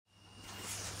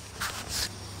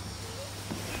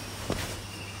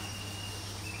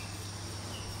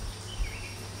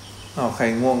ใคร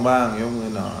ง่วงบ้างยกมื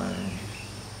อหน่อย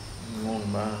ง่วง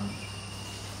บ้าง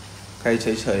ใครเ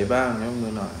ฉยๆบ้างยกมื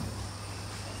อหน่อย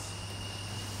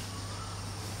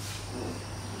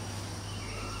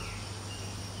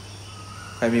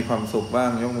ใครมีความสุขบ้าง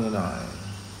ยกมือหน่อย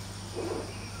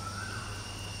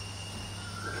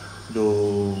ดู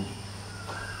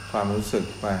ความรู้สึก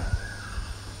ไป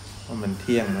ว่ามันเ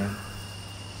ที่ยงไหม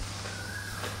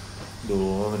ดู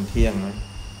ว่ามันเที่ยงไหม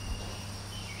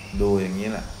ดูอย่างนี้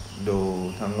แหละดู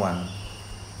ทั้งวัน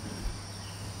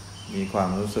มีความ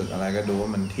รู้สึกอะไรก็ดูว่า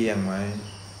มันเที่ยงไหม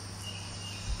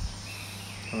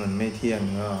ถ้ามันไม่เที่ยง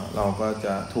ก็เราก็จ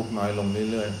ะทุกข์น้อยลง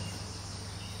เรื่อย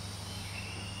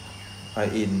ๆพระ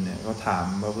อินทร์เนี่ยก็ถาม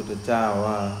พระพุทธเจ้า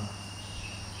ว่า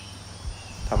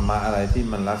ธรรมะอะไรที่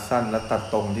มันรัดสั้นและตัด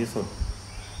ตรงที่สุด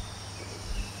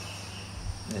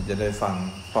เนี่ยจะได้ฟัง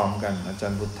พร้อมกันอาจา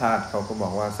รย์พุทธาสเขาก็บอ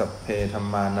กว่าสัพเพธัม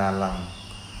มานาลัง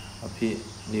อภิ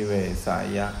นิเวสา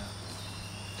ยะ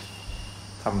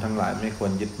ทำทั้งหลายไม่คว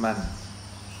รยึดมั่น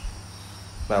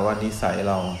แปลว่านิสัย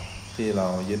เราที่เรา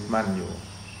ยึดมั่นอยู่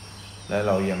และเ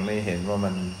รายังไม่เห็นว่า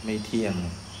มันไม่เที่ยง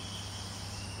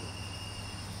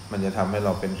มันจะทำให้เร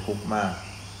าเป็นทุกข์มาก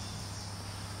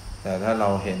แต่ถ้าเรา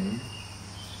เห็น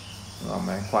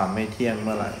ความไม่เที่ยงเ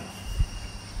มื่อไหร่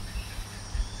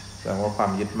แปลว่าควา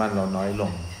มยึดมั่นเราน้อยล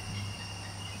ง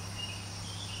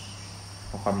พ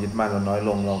อความยึดมั่นเราน้อย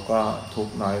ลงเราก็ทุก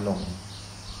ข์น้อยลง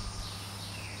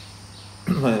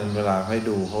เวลาให้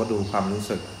ดูเขาดูความรู้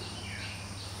สึก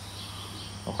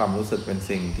เพราะความรู้สึกเป็น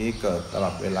สิ่งที่เกิดตลอ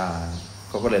ดเวลาเ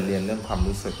ขาก็เลยเรียนเรื่องความ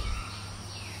รู้สึก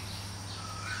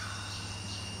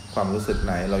ความรู้สึกไ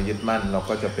หนเรายึดมั่นเรา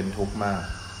ก็จะเป็นทุกข์มาก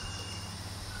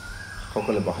เขา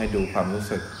ก็เลยบอกให้ดูความรู้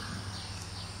สึก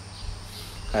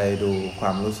ใครดูคว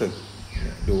ามรู้สึก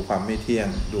ดูความไม่เที่ยง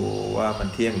ดูว่ามัน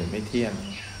เที่ยงหรือไม่เที่ยง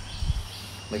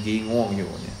เมื่อกี้ง่วงอยู่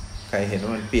เนี่ยใครเห็นว่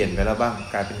ามันเปลี่ยนไปแล้วบ้าง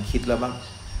กลายเป็นคิดแล้วบ้าง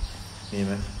มีไ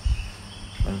หม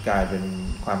มันกลายเป็น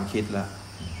ความคิดแล้ว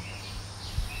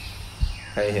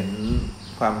ใครเห็น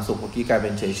ความสุขเมื่อกี้กลายเป็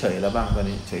นเฉยๆแล้วบ้างตอน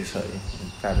นี้เฉย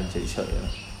ๆกลายเป็นเฉยๆแ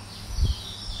ล้ว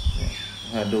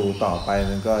ถ้าดูต่อไป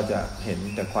มันก็จะเห็น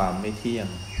แต่ความไม่เที่ยง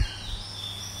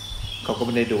เขาก็ไ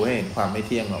ม่ได้ดูให้เห็นความไม่เ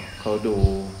ที่ยงหรอกเขาดู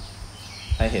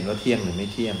ให้เห็นว่าเที่ยงหรือไม่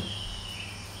เที่ยง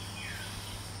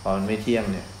พอมันไม่เที่ยง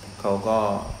เนี่ยเขาก็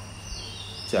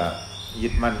จะยึ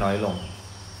ดมั่นน้อยลง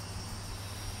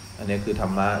อันนี้คือธร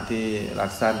รมะที่รั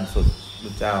ดสั้นสุดพร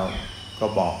ะเจ้าก็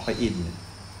บอกพระอินทร์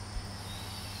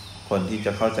คนที่จ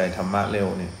ะเข้าใจธรรมะเร็ว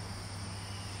เนี่ย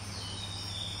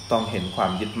ต้องเห็นควา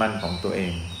มยึดมั่นของตัวเอ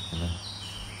งนะ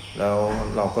แล้ว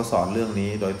เราก็สอนเรื่องนี้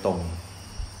โดยตรง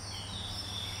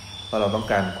เพราะเราต้อง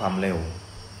การความเร็ว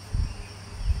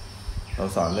เรา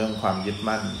สอนเรื่องความยึด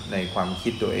มั่นในความคิ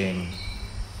ดตัวเอง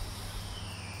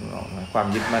ความ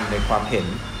ยึดมั่นในความเห็น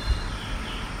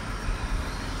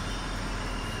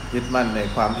ยึดมั่นใน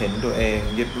ความเห็นตัวเอง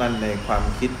ยึดมั่นในความ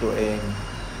คิดตัวเอง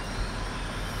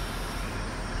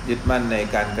ยึดมั่นใน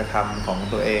การกระทำของ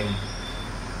ตัวเอง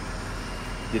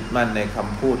ยึดมั่นในค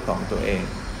ำพูดของตัวเอง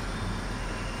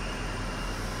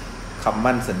คำ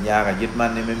มั่นสัญญากับยึดมั่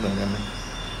นนี่ไม่เหมือนกันไหม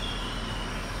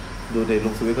ดูในลุ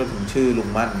งสุวิทย์ก็ถึงชื่อลุง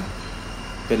มั่น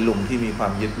เป็นลุงที่มีควา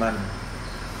มยึดมั่น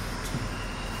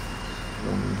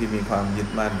ลุงที่มีความยึด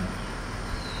มั่น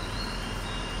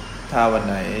ถ้าวัน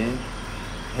ไหน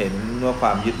เห็นว่าคว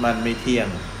ามยึดมั่นไม่เที่ยง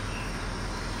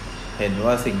เห็น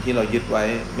ว่าสิ่งที่เรายึดไว้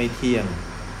ไม่เที่ยง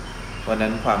วันนั้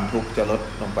นความทุกข์จะลด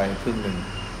ลงไปครึ่งหนึ่ง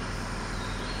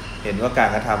เห็นว่าการ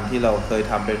กระทำที่เราเคย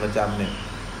ทำเป็นประจำเนี่ย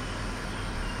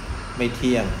ไม่เ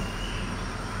ที่ยง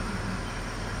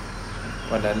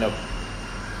วันนั้น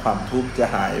ความทุกข์จะ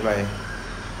หายไป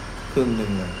ครึ่งหนึ่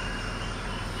งเลย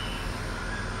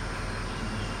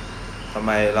ทำไ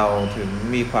มเราถึง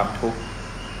มีความทุกข์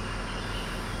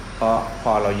เพราะพ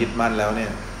อเรายึดมั่นแล้วเนี่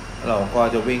ยเราก็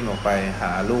จะวิ่งออกไปห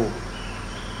ารูป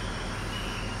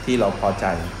ที่เราพอใจ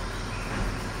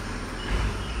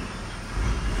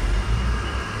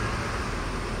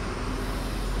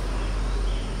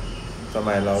ทำไม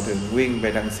เราถึงวิ่งไป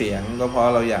ทางเสียงก็เพรา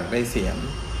ะเราอยากได้เสียง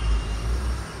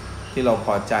ที่เราพ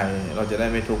อใจเราจะได้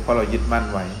ไม่ทุกข์เพราะเรายึดมั่น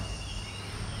ไว้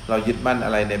เรายึดมั่นอ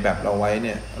ะไรในแบบเราไว้เ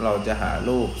นี่ยเราจะหา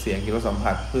รูปเสียงกลิ่นรสสัม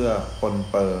ผัสเพื่อปน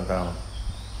เปื้อ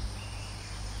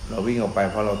เราวิ่งออกไป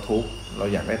เพราะเราทุกข์เรา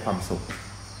อยากได้ความสุข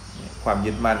ความ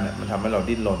ยึดมั่นเนี่ยมันทำให้เรา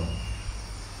ดิ้นรน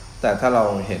แต่ถ้าเรา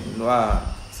เห็นว่า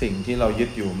สิ่งที่เรายึด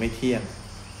อยู่ไม่เที่ยง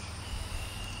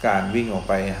การวิ่งออก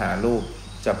ไปหารูป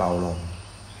จะเบาลง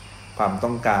ความต้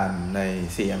องการใน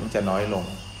เสียงจะน้อยลง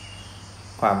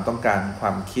ความต้องการคว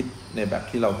ามคิดในแบบ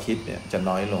ที่เราคิดเนี่ยจะ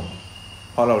น้อยลง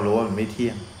เพราะเรารู้ว่ามันไม่เที่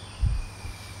ยง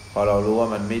พอเรารู้ว่า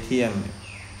มันไม่เที่ยง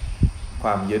คว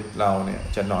ามยึดเราเนี่ย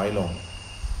จะน้อยลง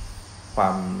ควา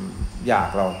มอยาก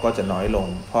เราก็จะน้อยลง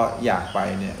เพราะอยากไป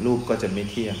เนี่ยรูปก็จะไม่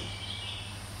เที่ยง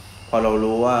พอเรา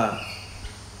รู้ว่า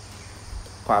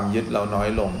ความยึดเราน้อย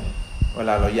ลงเวล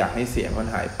าเราอยากให้เสียงมัน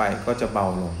หายไปก็จะเบา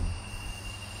ลง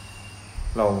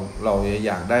เราอ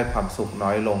ยากได้ความสุขน้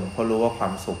อยลงเพราะรู้ว่าควา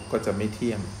มสุขก็จะไม่เ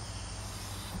ที่ยง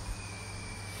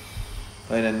เพ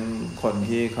ราะฉะนั้นคน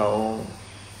ที่เขา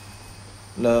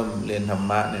เริ่มเรียนธรร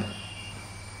มะเนี่ย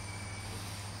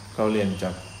เขาเรียนจา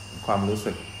กความรู้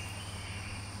สึก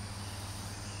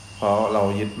เพราะเรา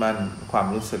ยึดมั่นความ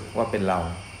รู้สึกว่าเป็นเรา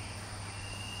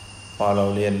พอเรา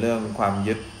เรียนเรื่องความ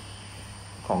ยึด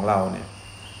ของเราเนี่ย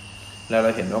แล้วเรา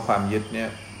เห็นว่าความยึดเนี่ย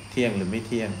เที่ยงหรือไม่เ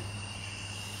ที่ยง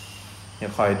เนี่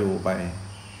ยคอยดูไป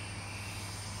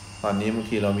ตอนนี้บาง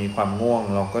ทีเรามีความง่วง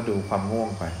เราก็ดูความง่วง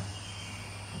ไป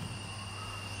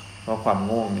ว่าความ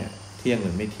ง่วงเนี่ยเที่ยงห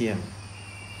รือไม่เที่ยง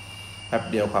แป๊บ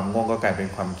เดียวความง่วงก็กลายเป็น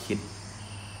ความคิด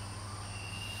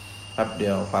แป๊บเดี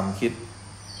ยวความคิด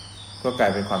ก็กลา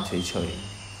ยเป็นความเฉย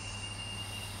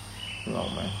ๆนึกออก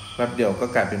ไหมแป๊บเดียวก็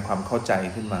กลายเป็นความเข้าใจ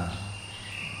ขึ้นมา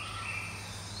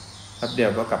แป๊บเดีย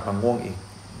วก็กลับมาง่วงอีก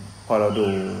พอเราดู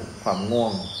ความง่ว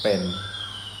งเป็น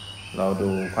เราดู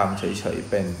ความเฉยๆ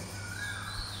เป็น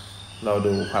เรา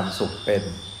ดูความสุขเป็น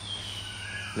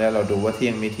แล้วเราดูว่าเที่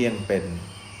ยงไม่เที่ยงเป็น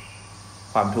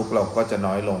ความทุกข์เราก็จะ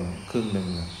น้อยลงครึ่งหนึ่ง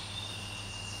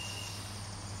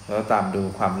แล้วตามดู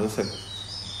ความรู้สึก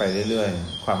ไปเรื่อย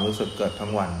ๆความรู้สึกเกิดทั้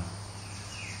งวัน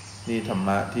นี่ธรรม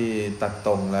ะที่ตัดต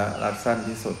รงและรัดสั้น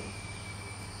ที่สุด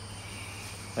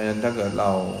เพราะฉะนั้นถ้าเกิดเร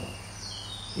า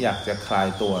อยากจะคลาย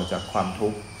ตัวจากความทุ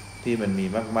กข์ที่มันมี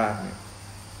มากๆเนี่ย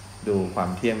ดูความ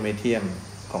เที่ยงไม่เที่ยง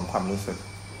ของความรู้สึก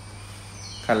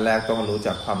ขั้นแรกต้องรู้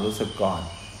จักความรู้สึกก่อน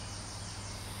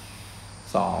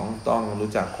2ต้องรู้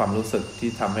จักความรู้สึกที่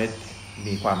ทำให้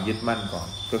มีความยึดมั่นก่อน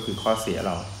ก็คือข้อเสียเ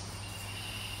รา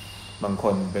บางค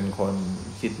นเป็นคน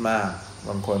คิดมาก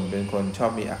บางคนเป็นคนชอ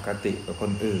บมีอคติกับค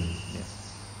นอื่นเนี่ย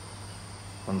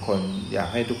บางคนอยาก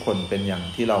ให้ทุกคนเป็นอย่าง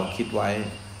ที่เราคิดไว้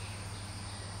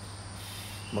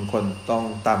บางคนต้อง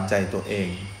ตามใจตัวเอง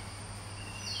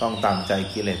ต้องตามใจ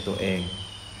กิเลสตัวเอง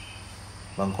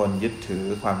บางคนยึดถือ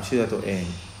ความเชื่อตัวเอง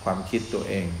ความคิดตัว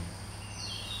เอง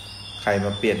ใครม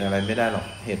าเปลี่ยนอะไรไม่ได้หรอก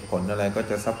เหตุผลอะไรก็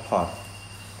จะซัพพอร์ต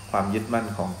ความยึดมั่น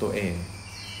ของตัวเอง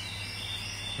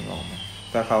นึกออกไหม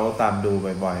ถ้าเขาตามดู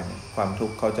บ่อยๆความทุก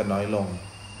ข์เขาจะน้อยลง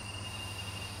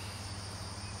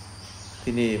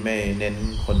ที่นี่ไม่เน้น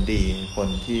คนดีคน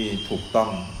ที่ถูกต้อง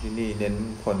ที่นี่เน้น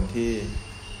คนที่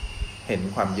เห็น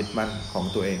ความยึดมั่นของ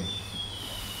ตัวเอง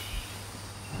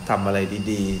ทำอะไร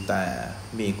ดีๆแต่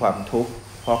มีความทุกข์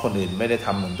เพราะคนอื่นไม่ได้ท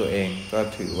ำเหมือนตัวเองก็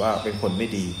ถือว่าเป็นคนไม่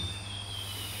ดี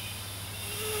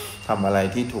ทำอะไร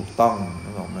ที่ถูกต้องนึ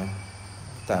กออกไหม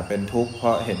แต่เป็นทุกข์เพร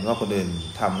าะเห็นว่าคนอื่น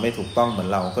ทำไม่ถูกต้องเหมือน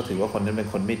เราก็ถือว่าคนนั้นเป็น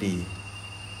คนไม่ดี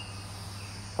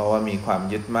เพราะว่ามีความ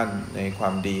ยึดมั่นในควา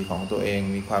มดีของตัวเอง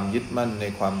มีความยึดมั่นใน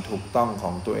ความถูกต้องข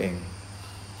องตัวเอง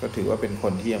ก็ถือว่าเป็นค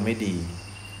นที่ยังไม่ดี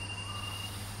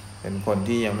เป็นคน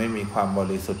ที่ยังไม่มีความบ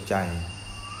ริสุทธิ์ใจ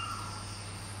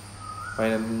เพราะฉ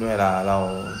ะนั้นเวลาเรา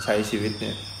ใช้ชีวิตเ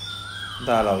นี่ย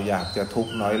ถ้าเราอยากจะทุก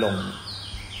ข์น้อยลง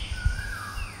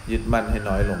ยึดมั่นให้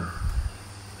น้อยลง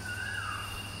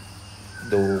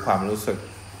ดูความรู้สึก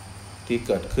ที่เ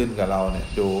กิดขึ้นกับเราเนี่ย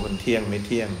ดูมันเที่ยงไม่เ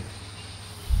ที่ยง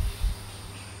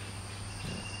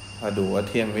ถ้าดูว่า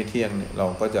เที่ยงไม่เที่ยงเนี่ยเรา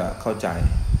ก็จะเข้าใจ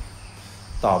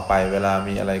ต่อไปเวลา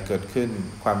มีอะไรเกิดขึ้น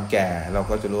ความแก่เรา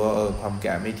ก็จะรู้ว่าความแ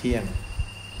ก่ไม่เที่ยง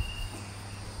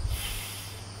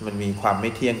มันมีความไ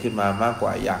ม่เที่ยงขึ้นมามากกว่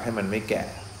าอยากให้มันไม่แก่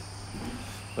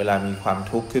เวลามีความ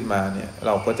ทุกข์ขึ้นมาเนี่ยเ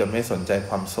ราก็จะไม่สนใจ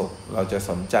ความสุขเราจะ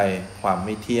สนใจความไ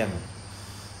ม่เที่ยง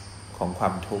ของควา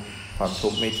มทุกข์ความทุ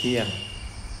กข์ไม่เที่ยง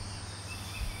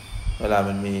เวลา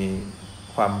มันมี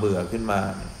ความเบื่อขึ้นมา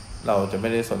เราจะไม่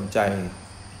ได้สนใจ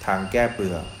ทางแก้เ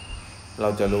บื่อเรา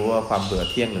จะรู้ว่าความเบื่อ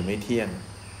เที่ยงหรือไม่เที่ยง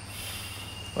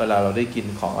เวลาเราได้กิน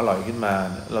ของอร่อยขึ้นมา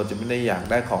เราจะไม่ได้อยาก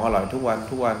ได้ของอร่อยทุก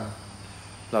วัน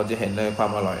เราจะเห็นเลยควา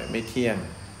มอร่อยไม่เที่ยง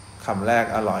คำแรก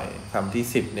อร่อยคำที่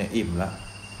10เนี่ยอิ่มแล้ว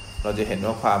เราจะเห็น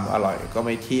ว่าความอร่อยก็ไ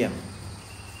ม่เที่ยง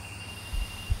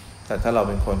แต่ถ้าเรา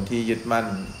เป็นคนที่ยึดมั่น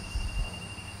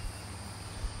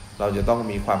เราจะต้อง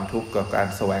มีความทุกข์กับการ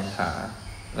แสวงหา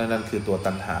นั่นคือตัว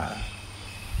ตัณหา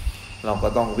เราก็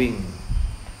ต้องวิ่ง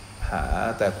หา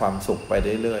แต่ความสุขไป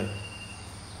เรื่อย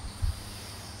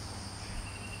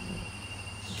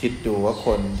ๆคิดดูว่าค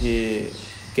นที่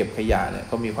เก็บขยะเนี่ยเ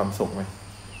ขามีความสุขไหม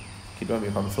คิดว่ามี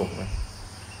ความสุขไหม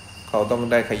เขาต้อง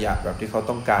ได้ขยะแบบที่เขา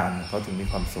ต้องการเขาถึงมี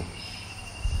ความสุข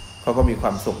เขาก็มีคว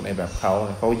ามสุขในแบบเ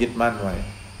ขายึดมั่นไว้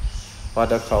เพราะ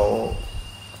ถ้าเขา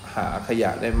หาขยะ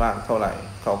ได้มากเท่าไหร่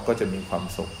เขาก็จะมีความ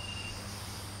สุข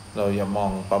เราอย่ามอ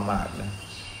งประมาทนะ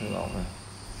นึกออกไหม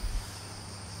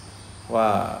ว่า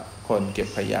คนเก็บ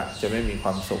ขยะจะไม่มีคว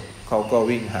ามสุขเขาก็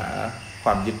วิ่งหาคว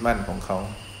ามยึดมั่นของเขา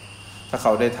ถ้าเข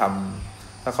าไ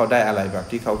ด้อะไรแบบ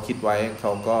ที่เขาคิดไว้เข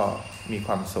าก็มีค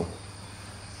วามสุข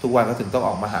ทุกวันเขาถึงต้องอ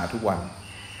อกมาหาทุกวัน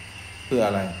เพื่ออ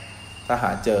ะไรถ้าห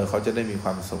าเจอเขาจะได้มีคว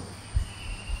ามสุข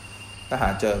ถ้าหา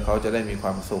เจอเขาจะได้มีคว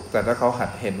ามสุขแต่ถ้าเขาหั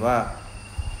ดเห็นว่า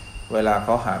เวลาเข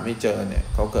าหาไม่เจอเนี่ย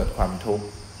เขาเกิดความทุกข์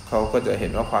เขาก็จะเห็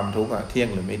นว่าความทุกข์เที่ยง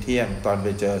หรือไม่เที่ยงตอนไป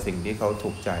เจอสิ่งที่เขาถู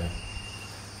กใจ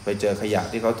ไปเจอขยะ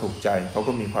ที่เขาถูกใจเขา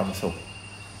ก็มีความสุข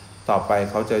ต่อไป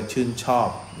เขาจะชื่นชอบ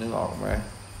นึกออกไหม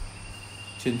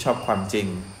ชื่นชอบความจริง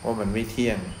ว่ามันไม่เที่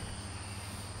ยง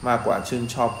มากกว่าชื่น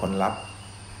ชอบผลลัพธ์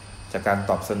จากการ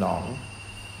ตอบสนอง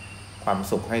ความ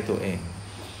สุขให้ตัวเอง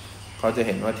เขาจะเ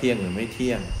ห็นว่าเที่ยงหรือไม่เ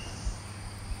ที่ยง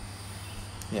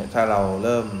เนี่ยถ้าเราเ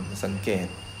ริ่มสังเกต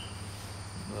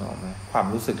ความ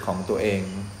รู้สึกของตัวเอง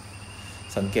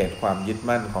สังเกตความยึด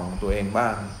มั่นของตัวเองบ้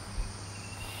าง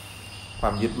ควา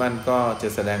มยึดมั่นก็จะ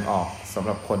แสดงออกสำห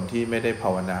รับคนที่ไม่ได้ภา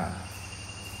วนา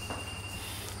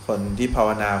คนที่ภาว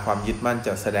นาความยึดมั่นจ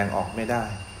ะแสดงออกไม่ได้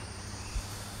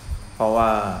เพราะว่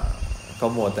าเขา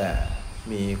มัวแต่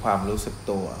มีความรู้สึก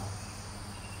ตัว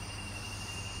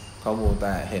เขามัวแ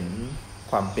ต่เห็น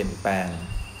ความเปลี่ยนแปลง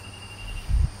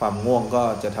ความง่วงก็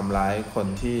จะทำร้ายคน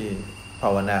ที่ภา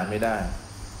วนาไม่ได้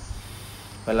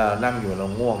เวลานั่งอยู่เรา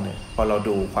ง่วงเนี่ยพอเรา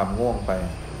ดูความง่วงไป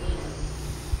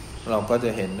เราก็จะ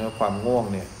เห็นว่าความง่วง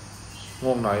เนี่ย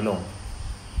ง่วงน้อยลง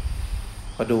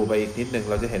พอดูไปอีกนิดนึง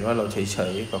เราจะเห็นว่าเราเฉ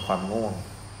ยๆกับความง่วง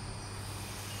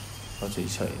เราเ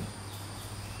ฉย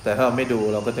ๆแต่ถ้าเราไม่ดู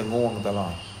เราก็จะง่วงตลอ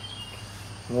ด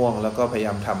ง่วงแล้วก็พยาย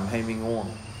ามทำให้ไม่ง่วง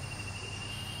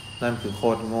นั่นคือโค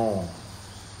ตรโง่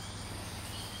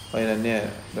เพราะฉะนั้นเนี่ย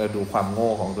เราดูความโ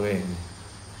ง่ของตัวเอง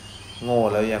โง่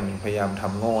แล้วยังพยายามท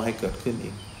ำโง่ให้เกิดขึ้น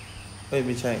อีกไ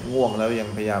ม่ใช่ง่วงแล้วยัง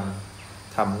พยายาม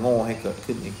ทำโง่ให้เกิด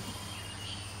ขึ้นอีก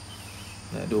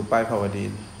ดูป้ายภาวดี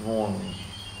ง่วง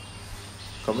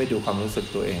เขาไม่ดูความรู้สึก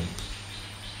ตัวเอง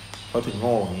เขาถึงโ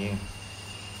ง่อย่างนี้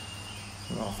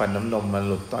ฟันน้ำนมมัน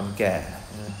หลุดตอนแก่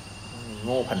โ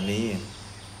ง่พันนี้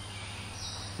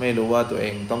ไม่รู้ว่าตัวเอ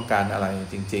งต้องการอะไร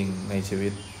จริงๆในชีวิ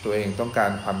ตตัวเองต้องกา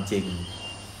รความจริง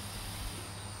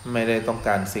ไม่ได้ต้องก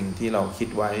ารสิ่งที่เราคิด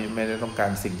ไว้ไม่ได้ต้องกา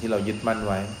รสิ่งที่เรายึดมั่น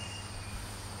ไว้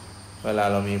เวลา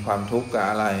เรามีความทุกข์กับ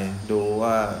อะไรดู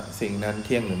ว่าสิ่งนั้นเ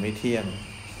ที่ยงหรือไม่เที่ยง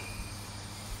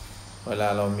เวลา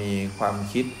เรามีความ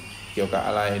คิดเกี่ยวกับ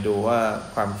อะไรดูว่า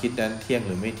ความคิดนั้นเที่ยงห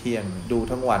รือไม่เที่ยงดู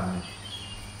ทั้งวัน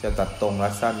จะตัดตรงรั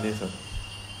ดสั้นที่สุด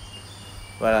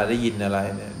เวลาได้ยินอะไร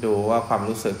เนี่ยดูว่าความ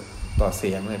รู้สึกต่อเ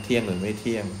สียงเนี่ยเที่ยงหรือไม่เ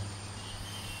ที่ยง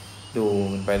ดู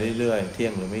มันไปเรื่อยๆเที่ย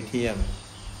งหรือไม่เที่ยง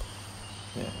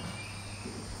เนี่ย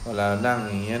เวลานั่ง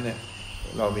อย่างเงี้ยเนี่ย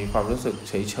เรามีความรู้สึก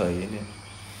เฉยๆเนี่ย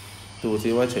ดูซิ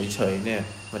ว่าเฉยๆเนี่ย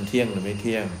มันเที่ยงหรือไม่เ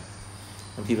ที่ยง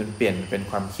บางทีมันเปลี่ยนเป็น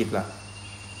ความคิดละ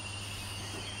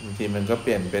บางทีมันก็เป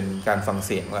ลี่ยนเป็นการฟังเ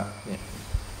สียงละเนี่ย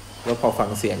แล้วพอฟัง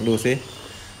เสียงดูซิ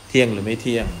เที่ยงหรือไม่เ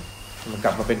ที่ยงมันก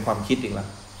ลับมาเป็นความคิดอีกละ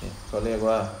เนี่ยเขาเรียก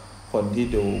ว่าคนที่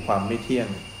ดูความไม่เที่ยง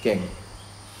เก่ง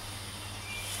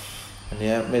อัน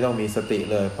นี้ไม่ต้องมีสติ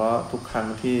เลยเพราะทุกครั้ง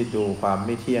ที่ดูความไ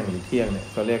ม่เที่ยงหรือเที่ยงเนี่ย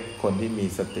เขาเรียกคนที่มี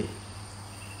สติ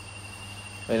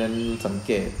เพราะฉะนั้นสังเ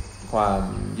กตความ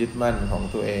ยึดมั่นของ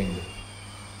ตัวเอง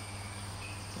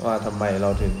ว่าทำไมเรา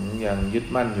ถึงยังยึด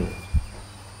มั่นอยู่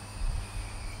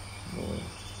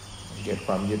สังเกตค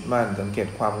วามยึดมั่นสังเกต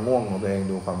ความง่วงของตัวเอง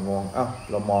ดูความง่วง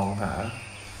เรามองหา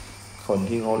คน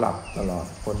ที่เขาหลับตลอด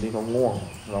คนที่เขาง่วง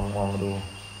ลองมองดู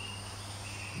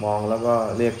มองแล้วก็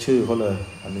เรียกชื่อเขาเลย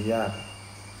อนุญาต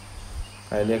ใ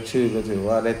ครเรียกชื่อก็ถือ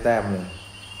ว่าได้แต้มเลย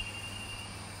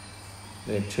เ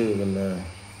รียกชื่อกันเลย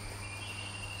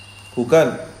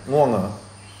Google ง่วงเหรอ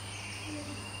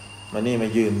มานี่มา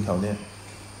ยืนแถวเนี้ย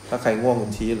ถ้าใครง่วงคุ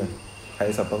ณชี้เลยใคร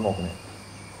สับประงกเนี่ย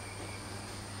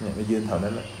มายืนแถว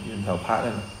นั้นแหละยืนแถวพระ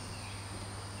นั่น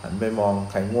หันไปมอง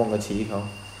ใครง่วงก็ชี้เขา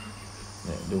เ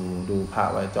นี่ยดูพระ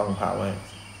ไว้จ้องพระไว้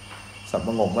สับป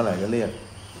ระงกเมื่อไหร่ก็เรียก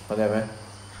เข้าใจไหม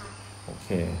โอเค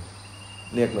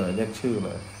เรียกเลยเรียกชื่อเล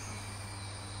ย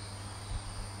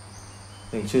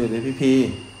เรียกชื่อเลยพี่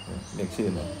เรียกชื่อ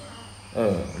เลย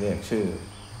เรียกชื่อ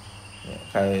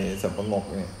ใครสับประงก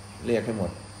เนี่ยเรียกให้หม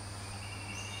ด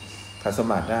ขัดส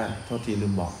มาธิได้โทษทีลื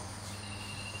มบอก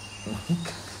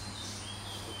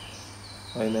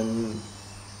เพราะฉะนั้น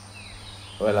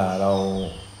เวลาเรา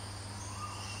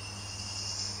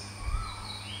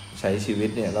ใช้ชีวิต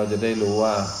เนี่ยเราจะได้รู้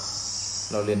ว่า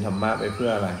เราเรียนธรรมะไปเพื่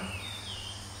ออะไร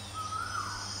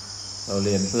เราเ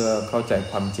รียนเพื่อเข้าใจ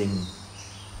ความจริง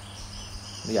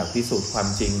อยากพิสูจน์ความ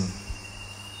จริง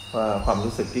ว่าความ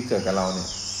รู้สึกที่เกิดกับเราเนี่ย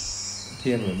เ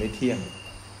ที่ยงหรือไม่เที่ยง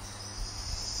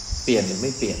เปลี่ยนหรือไ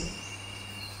ม่เปลี่ยน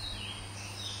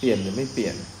เปลี่ยนหรือไม่เปลี่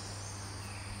ยน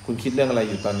คุณคิดเรื่องอะไร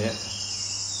อยู่ตอนนี้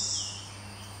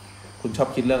คุณชอบ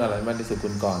คิดเรื่องอะไรมากที่สุดคุ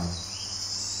ณก่อน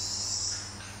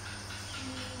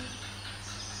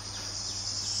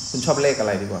คุณชอบเลขอะไ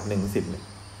รดีกว่า1-10เนี่ย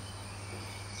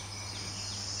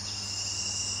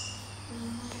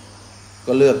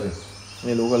ก็เลือกเลยไ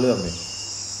ม่รู้ก็เลือกเลย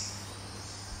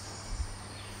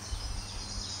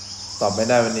ตอบไม่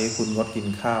ได้วันนี้คุณงดกิน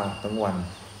ข้าวทั้งวัน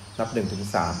นับ1-3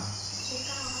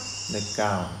เลข9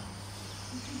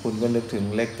คุณก็นึกถึง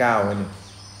เลข9ไว้เนี่ย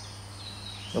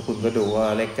แล้วคุณก็ดูว่า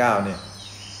เลข9เนี่ย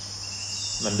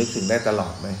มันนึกถึงได้ตลอ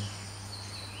ดไหม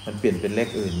มันเปลี่ยนเป็นเลข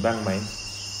อื่นบ้างไหม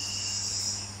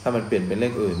ถ้ามันเปลี่ยนเป็นเล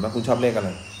ขอื่นคุณชอบเลขอะไร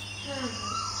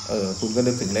คุณก็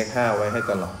นึกถึงเลข5ไว้ให้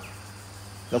ตลอด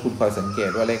แล้วคุณคอยสังเกต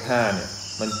ว่าเลข5เนี่ย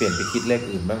มันเปลี่ยนไปคิดเลข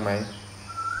อื่นบ้างไหม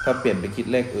ถ้าเปลี่ยนไปคิด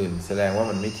เลขอื่นแสดงว่า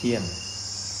มันไม่เที่ยง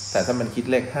แต่ถ้ามันคิด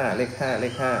เลข5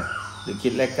หรือคิ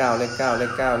ดเลข9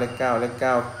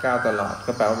ตลอด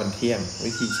ก็แปลว่ามันเที่ยง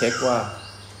วิธีเช็คว่า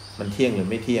มันเที่ยงหรือ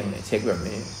ไม่เที่ยงเนี่ยเช็คแบบ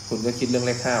นี้คุณก็คิดเรื่องเ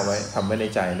ลข5ไว้ทำไว้ใน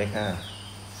ใจเลข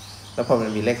5แล้วพอมัน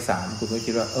มีเลข3คุณก็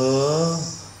คิดว่า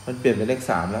มันเปลี่ยนเป็นเลข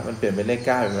3แล้วมันเปลี่ยนเป็นเลข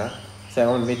9อีกแล้วแสดง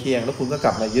ว่ามันไม่เที่ยงแล้วคุณก็ก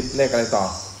ลับมายึดเลขอะไรต่อ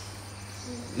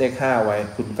เลข5ไว้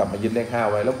คุณกลับมายึดเลข5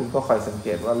ไว้แล้วคุณก็คอยสังเก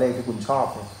ตว่าเลขที่คุณชอบ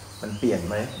มันเปลี่ยน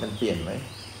ไหม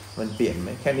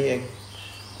แค่นี้เอง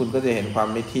คุณก็จะเห็นความ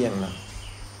ไม่เที่ยงแล้ว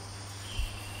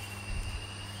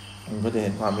มันก็จะเห็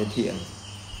นความไม่เที่ยง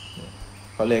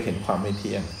เพราะเลขเห็นความไม่เ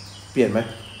ที่ยงเปลี่ยนไหม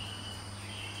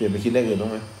เปลี่ยนไปคิดเลขอื่นบ้า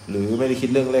งไหมหรือไม่ได้คิด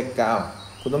เรื่องเลข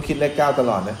9คุณต้องคิดเลข9ต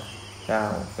ลอดนะ9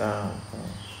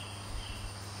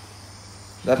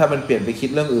แล้วถ้ามันเปลี่ยนไปคิด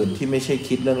เรื่องอื่นที่ไม่ใช่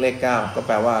คิดเรื่องเลข9ก็แ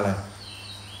ปลว่าอะไร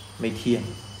ไม่เที่ย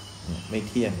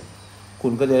งคุ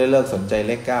ณก็จะได้เลิกสนใจ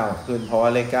เลข9ขึ้นเพราะว่า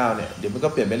เลข9เนี่ยเดี๋ยวมันก็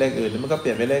เปลี่ยนไปเลขอื่นเดี๋ยวมันก็เป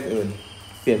ลี่ยนไปเลขอื่น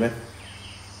เปลี่ยนไหม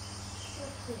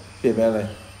เปลี่ยนไปอะไร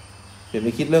เปลี่ยนไป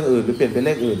คิดเรื่องอื่นหรือเปลี่ยนไปเล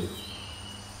ขอื่น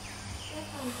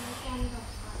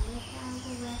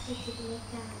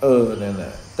นั่นแหล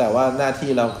ะแต่ว่าหน้าที่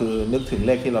เราคือนึกถึงเ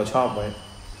ลขที่เราชอบไว้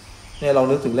เนี่ยเรา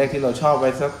นึกถึงเลขที่เราชอบไว้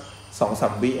สัก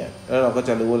 2-3 วิแล้วเราก็จ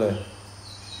ะรู้เลย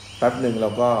แป๊บหนึ่งเรา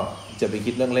ก็จะไป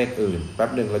คิดเรื่องเลขอื่นแป๊บ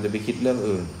หนึ่งเราจะไปคิดเรื่อง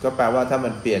อื่นก็แปลว่าถ้ามั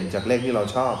นเปลี่ยนจากเลขที่เรา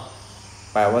ชอบ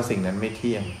แปลว่าสิ่งนั้นไม่เ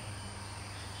ที่ยง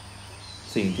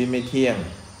สิ่งที่ไม่เที่ยง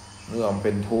เมื่อเ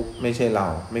ป็นทุกข์ไม่ใช่เรา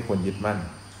ไม่ควรยึดมั่น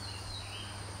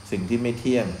สิ่งที่ไม่เ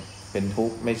ที่ยงเป็นทุก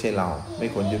ข์ไม่ใช่เราไม่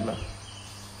ควรยึดมั่น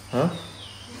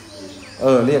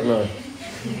เรียกเลย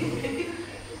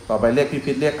ต่อไปเรียกพี่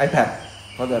พิษเรียก iPad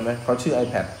เข้าใจไหมเขาชื่อ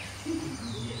iPad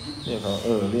เรียกเขา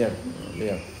เรี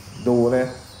ยกดูนะ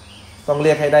ต้องเ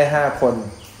รียกให้ได้5 คน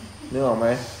นึกออกไหม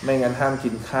ไม่งั้นห้ามกิ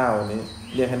นข้าวนี้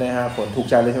เรียกให้ได้5 คนถูก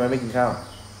ใจเลยใช่ไหมไม่กินข้าว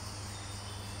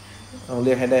ต้องเ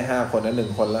รียกให้ได้5 คนนะ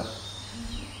1 คนละ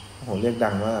โอ้โหเรียกดั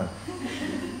งมาก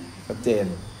ชัดเจน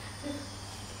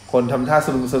คนทำท่าส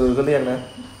ลุมสลือก็เรียกนะ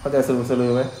เข้าใจสลุมสลื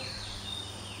อไหม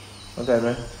เข้าใจไหม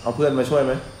เอาเพื่อนมาช่วยไ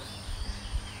หม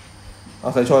เอา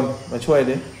สายชนมาช่วย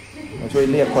ดิมาช่วย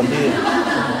เรียกคนที่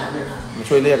มา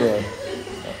ช่วยเรียกเลย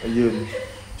ไปยืน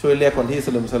ช่วยเรียกคนที่ส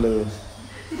ลุมสลือ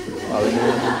เอาไปดู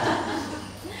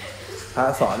พระ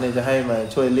สอนเนี่ยจะให้มา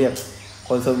ช่วยเรียกค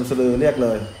นสลุมสลือเรียกเล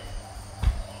ย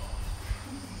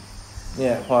เนี่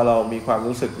ยพอเรามีความ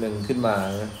รู้สึกหนึ่งขึ้นมา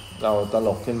เราตล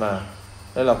กขึ้นมา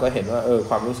แล้วเราก็เห็นว่า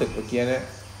ความรู้สึกเมื่อกี้เนี่ย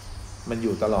มันอ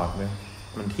ยู่ตลอดไหม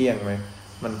มันเที่ยงไหม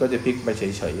มันก็จะพลิกไปเฉ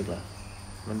ยๆอีกแล้ว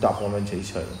มันดรอปลงมันเฉ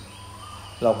ย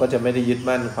ๆเราก็จะไม่ได้ยึด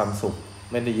มั่นความสุข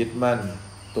ไม่ได้ยึดมั่น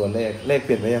ตัวเลขเป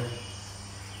ลี่ยนไหมยัง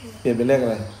เปลี่ยนเป็นเลขอะ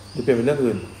ไรหรือเปลี่ยนเป็นเรื่อง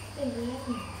อื่น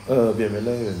เปลี่ยนเป็นเ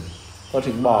รื่องอื่นก็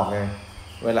ถึงบอกไง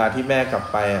เวลาที่แม่กลับ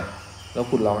ไปแล้ว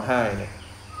คุณร้องไห้เนี่ย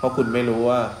เพราะคุณไม่รู้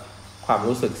ว่าความ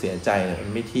รู้สึกเสียใจเนี่ยมั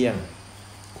นไม่เที่ยง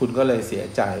คุณก็เลยเสีย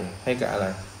ใจให้กับอะไร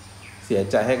เสีย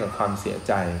ใจให้กับความเสียใ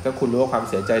จถ้าคุณรู้ว่าความ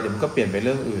เสียใจเดี๋ยวมันก็เปลี่ยนไปเ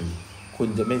รื่องอื่นคุณ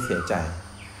จะไม่เสียใจ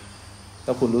ถ้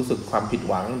าคุณรู้สึกความผิด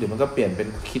หวังเดี๋ยวมันก็เปลี่ยนเป็น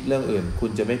คิดเรื่องอื่นคุ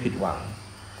ณจะไม่ผิดหวัง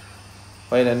เพ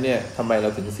ราะฉะนั้นเนี่ยทำไมเรา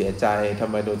ถึงเสียใจทำ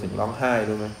ไมเราถึงร้องไห้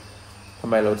รู้ไหมทำ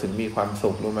ไมเราถึงมีความสุ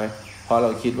ขรู้ไหมเพราะเรา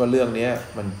คิดว่าเรื่องนี้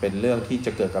มันเป็นเรื่องที่จ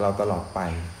ะเกิดกับเราตลอดไป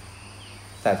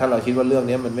แต่ถ้าเราคิดว่าเรื่อง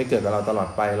นี้มันไม่เกิดกับเราตลอด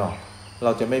ไปหรอกเร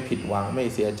าจะไม่ผิดหวังไม่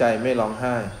เสียใจไม่ร้องไ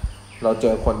ห้เราเจ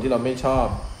อคนที่เราไม่ชอบ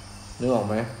นึกออก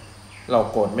ไหมเรา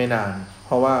โกรธไม่นานเพ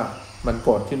ราะว่ามันโก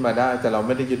รธขึ้นมาได้แต่เราไ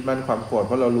ม่ได้ยึดมั่นความโกรธเ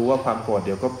พราะเรารู้ว่าความโกรธเ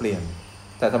ดี๋ยวก็เปลี่ยน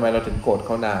แต่ทำไมเราถึงโกรธเข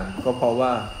านานก็เพราะว่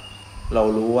าเรา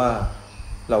รู้ว่า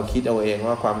เราคิดเอาเอง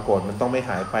ว่าความโกรธมันต้องไม่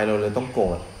หายไปเราเลยต้องโกร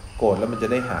ธแล้วมันจะ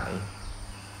ได้หาย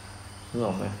นึกอ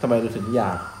อกไหมทำไมเราถึงอย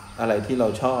ากอะไรที่เรา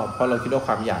ชอบเพราะเราคิดว่าค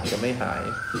วามอยากจะไม่หาย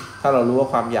ถ้าเรารู้ว่า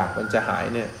ความอยากมันจะหาย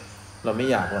เนี่ยเราไม่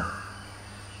อยากหรอก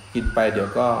กินไปเดี๋ยว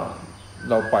ก็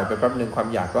เราปล่อยไปแป๊บนึงความ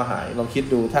อยากก็หายลองคิด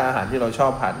ดูถ้าอาหารที่เราชอ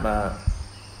บผ่านมา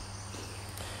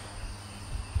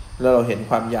แล้วเราเห็น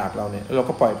ความอยากเราเนี่ยเรา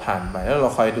ก็ปล่อยผ่านไปแล้วเรา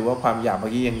คอยดูว่าความอยากเมื่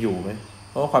อกี้ยังอยู่ไหม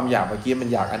เพราะว่าความอยากเมื่อกี้มัน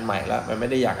อยากอันใหม่แล้วมันไม่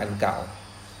ได้อยากอันเก่า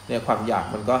เนี่ยความอยาก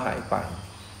มันก็หายไป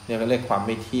เนี่ยก็เรียกความไ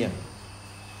ม่เที่ยง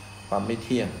ความไม่เ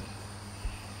ที่ยง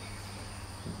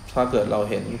ถ้าเกิดเรา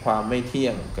เห็นความไม่เที่ย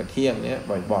งกับเที่ยงเนี่ย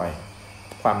บ่อย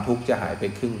ๆความทุกข์จะหายไป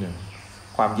ครึ่งหนึ่ง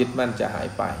ความยึดมั่นจะหาย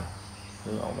ไป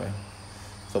นึกออกไหม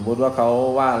สมมุติว่าเขา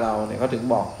ว่าเราเนี่ยเขาถึง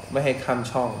บอกไม่ให้ข้าม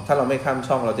ช่องถ้าเราไม่ข้าม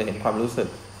ช่องเราจะเห็นความรู้สึก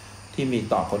ที่มี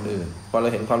ต่อคนอื่นพอเรา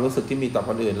เห็นความรู้สึกที่มีต่อ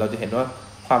คนอื่นเราจะเห็นว่า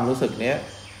ความรู้สึกเนี้ย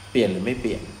เปลี่ยนหรือไม่เป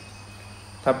ลี่ยน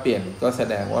ถ้าเปลี่ยนก็แส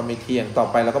ดงว่าไม่เที่ยงต่อ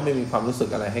ไปเราก็ไม่มีความรู้สึก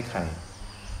อะไรให้ใคร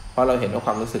เพราะเราเห็นว่าค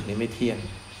วามรู้สึกนี้ไม่เที่ยง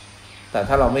แต่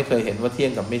ถ้าเราไม่เคยเห็นว่าเที่ย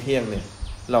งกับไม่เที่ยงเนี่ย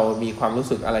เรามีความรู้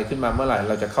สึกอะไรขึ้นมาเมื่อไหร่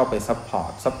เราจะเข้าไปซัพพอ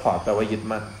ร์ตแปลว่ายึด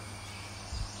มั่น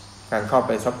การเข้าไ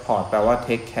ปซัพพอร์ตแปลว่าเท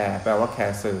คแคร์แปลว่าแค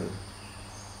ร์สื่อ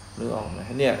นึกออกไหม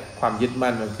เนี่ยความยึด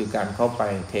มั่นมันคือการเข้าไป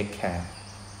เทคแคร์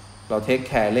เราเทค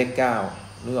แคร์เลข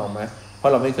9นึกออกไหมเพรา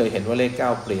ะเราไม่เคยเห็นว่าเลข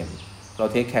9เปลี่ยนเรา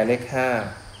เทคแคร์เลข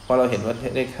5เพราะเราเห็นว่า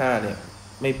เลข5เนี่ย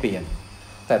ไม่เปลี่ยน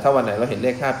แต่ถ้าวันไหนเราเห็นเล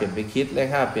ข5เปลี่ยนไปคิดเลข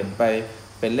5เปลี่ยนไป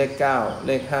เป็นเลข9เ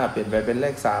ลข5เปลี่ยนไปเป็นเล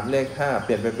ข3เลข5เป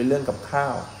ลี่ยนไปเป็นเรื่องกับข้า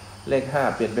วเลข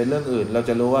5เปลี่ยนเป็นเรื่องอื่นเรา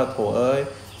จะรู้ว่าโถ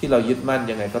ที่เรายึดมั่น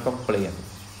ยังไงก็ต้องเปลี่ยน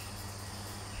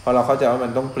พอเราเข้าใจว่ามั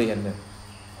นต้องเปลี่ยนเนี่ย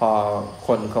พอค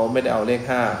นเขาไม่ได้เอาเลข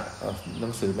5หนั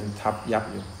งสือมันทับยับ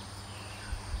อยู่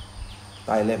ใ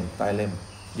ต้เล่ม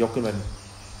ยกขึ้นมัน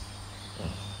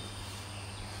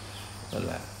นั่นแ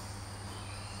หละ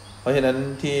เพราะฉะนั้น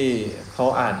ที่เขา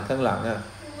อ่านข้างหลังนะ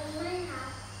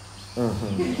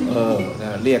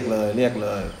เรียกเล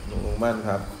ยลุงมั่น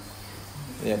ครับ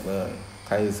เรียกเลยใ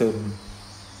ครซึม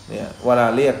เนี่ยเวลา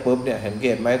เรียกปุ๊บเนี่ยเห็นเก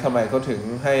ตไหมทำไมเขาถึง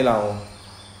ให้เร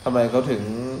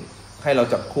า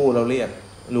จับคู่เราเรียก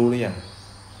รู้หรือยัง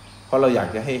เพราะเราอยาก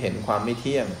จะให้เห็นความไม่เ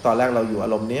ที่ยงตอนแรกเราอยู่อา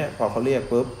รมณ์เนี้ยพอเขาเรียก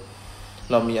ปุ๊บ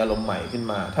เรามีอารมณ์ใหม่ขึ้น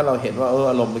มาถ้าเราเห็นว่า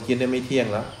อารมณ์เมื่อกี้เนี่ยไม่เที่ยง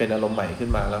แล้วเป็นอารมณ์ใหม่ขึ้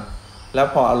นมาแล้ว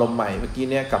พออารมณ์ใหม่เมื่อกี้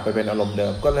เนี่ยกลับไปเป็นอารมณ์เดิ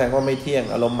มก็แสดงว่าไม่เที่ยง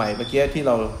อารมณ์ใหม่เมื่อกี้ที่เ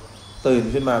ราตื่น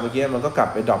ขึ้นมาเมื่อกี้มันก็กลับ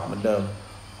ไปดรอปเหมือนเดิม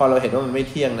พอเราเห็นว่ามันไม่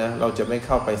เที่ยงนะเราจะไม่เ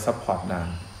ข้าไปซัพพอร์ตนาน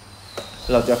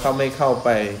เราจะไม่เข้าไป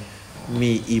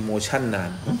มีอีโมชันนา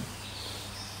น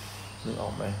นึกอ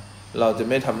อกไหมเราจะ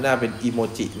ไม่ทำหน้าเป็นอีโม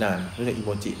จินานไม่ใช่อีโม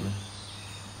จินะ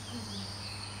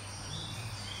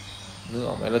นึกอ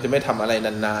อกไหมเราจะไม่ทำอะไร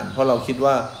นานๆเพราะเราคิด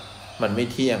ว่ามันไม่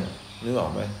เที่ยงนึกออ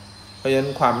กไหมเพราะฉะนั้น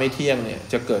ความไม่เที่ยงเนี่ย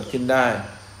จะเกิดขึ้นได้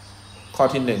ข้อ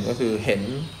ที่1ก็คือเห็น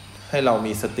ให้เรา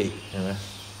มีสติใช่ไหม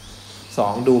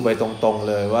2ดูไปตรงๆ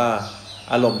เลยว่า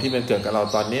อารมณ์ที่มันเกิดกับเรา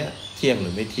ตอนนี้เที่ยงหรื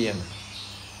อไม่เที่ยง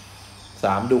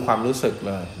3ดูความรู้สึกเ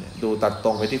ลยดูตัดต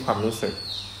รงไปที่ความรู้สึก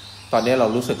ตอนนี้เรา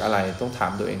รู้สึกอะไรต้องถา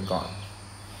มตัวเองก่อน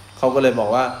เขาก็เลยบอก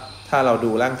ว่าถ้าเรา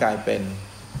ดูร่างกายเป็น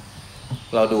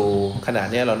เราดูขณะ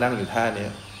นี้เรานั่งอยู่ท่านี้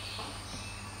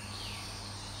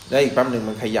แล้วอีกแป๊บหนึ่ง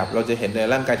มันขยับเราจะเห็นใน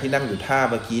ร่างกายที่นั่งอยู่ท่า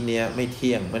เมื่อกี้เนี้ยไม่เ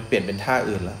ที่ยงมันเปลี่ยนเป็นท่า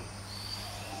อื่นแล้ว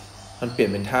มันเปลี่ยน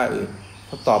เป็นท่าอื่น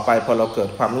ต่อไปพอเราเกิด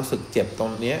ความรู้สึกเจ็บตร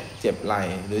งนี้เจ็บไหล่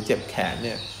หรือเจ็บแขนเ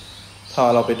นี่ยพอ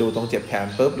เราไปดูตรงเจ็บแขน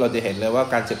ปุ๊บเราจะเห็นเลยว่า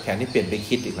การเจ็บแขนนี่เปลี่ยนไป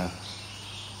คิดอีกแล้ว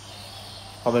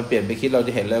พอมันเปลี่ยนไปคิดเราจ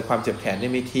ะเห็นเลยความเจ็บแขน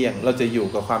นี่ไม่เที่ยงเราจะอยู่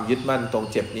กับความยึดมั่นตรง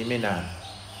เจ็บนี้ไม่นาน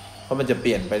เพราะมันจะเป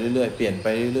ลี่ยนไปเรื่อยๆเปลี่ยนไป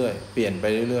เรื่อยๆเปลี่ยนไป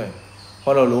เรื่อยๆเพรา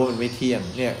ะเรารู้ว่ามันไม่เที่ยง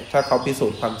เนี่ยถ้าเขาพิสู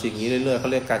จน์ความจริงนี้เรื่อยๆเขา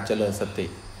เรียกการเจริญสติ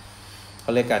เข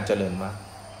าเรียกการเจริญมรรค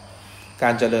กา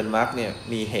รเจริญมรรคเนี่ย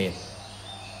มีเหตุ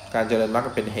การเจริญมรรค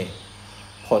เป็นเหตุ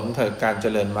ผลเกิดการเจ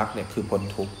ริญมรรคเนี่ยคือพ้น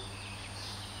ทุกข์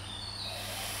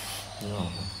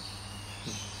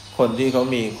คนที่เขา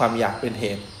มีความอยากเป็นเห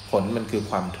ตุผลมันคือ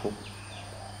ความทุกข์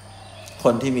ค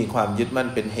นที่มีความยึดมั่น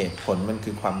เป็นเหตุผลมัน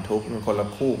คือความทุกข์มันคนละ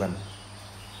คู่กัน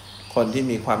คนที่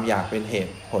มีความอยากเป็นเห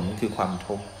ตุผลคือความ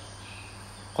ทุกข์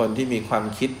คนที่มีความ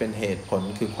คิดเป็นเหตุผล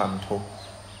คือความทุกข์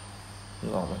นึ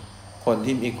กออกไหมคน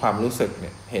ที่มีความรู้สึกเ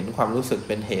นี่ยเห็นความรู้สึกเ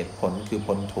ป็นเหตุผลคือ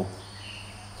พ้นทุกข์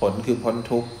ผลคือพ้น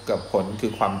ทุกข์กับผลคื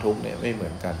อความทุกข์เนี่ยไม่เหมื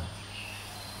อนกัน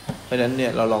เพราะฉะนั้นเนี่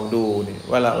ยเราลองดูนี่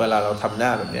เวลาเราทำหน้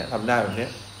าแบบเนี้ยเร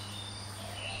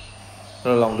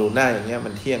าลองดูหน้าอย่างเงี้ย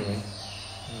มันเที่ยงไหม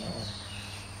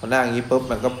พอหน้าอย่างนี้ปุ๊บ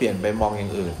มันก็เปลี่ยนไปมองอย่า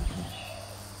งอื่น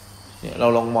เนี่ยเรา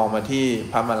ลองมองมาที่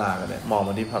พระมาลากันเลยมองม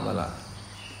าที่พระมาลา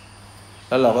แ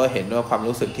ล้วเราก็เห็นว่าความ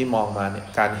รู้สึกที่มองมาเนี่ย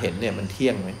การเห็นเนี่ยมันเที่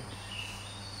ยงไหม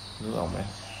นึกออกไหม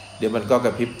เดี๋ยวมันก็กร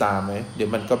ะพริบตาไหมเดี๋ยว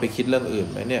มันก็ไปคิดเรื่องอื่น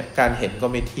ไหมเนี่ยการเห็นก็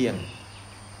ไม่เที่ยง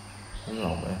นึกอ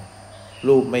อกไหม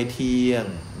รูปไม่เที่ยง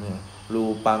รู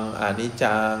ปังอนิจ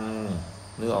จัง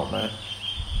นึกออกไหม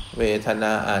เวทน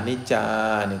าอนิจจา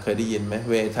เนี่ยเคยได้ยินไหม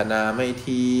เวทนาไม่เ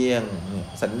ที่ยง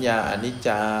สัญญาอนิจจ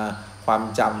าความ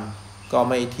จำก็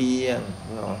ไม่เที่ยง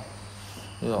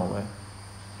นึกออกไหม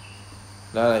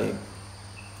แล้วอะไรอีก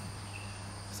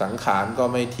สังขารก็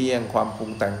ไม่เที่ยงความปรุ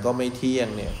งแต่งก็ไม่เที่ยง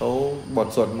เนี่ยเขาบท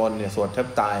สวดมนต์เนี่ยสวดแทบ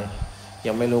ตาย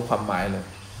ยังไม่รู้ความหมายเลย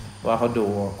ว่าเขาดู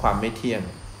ความไม่เที่ยง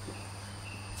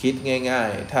คิดง่าย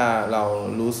ๆถ้าเรา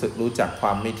รู้จักคว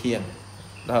ามไม่เที่ยง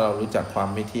ถ้าเรารู้จักความ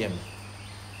ไม่เที่ยง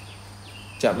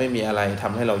จะไม่มีอะไรท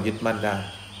ำให้เรายึดมั่นได้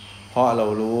เพราะเรา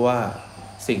รู้ว่า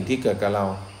สิ่งที่เกิดกับเรา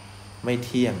ไม่เ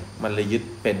ที่ยงมันเลยยึด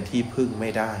เป็นที่พึ่งไม่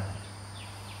ได้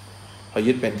พอ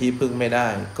ยึดเป็นที่พึ่งไม่ได้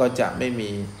ก็จะไม่มี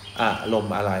อารม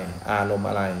ณ์อะ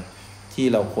ไรที่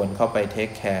เราควรเข้าไปเทค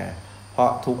แคร์เพรา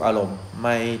ะทุกอารมณ์ไ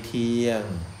ม่เที่ยง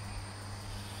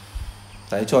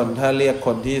สายชนถ้าเรียกค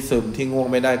นที่ซึมที่ง่วง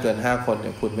ไม่ได้เกิน5 คนเ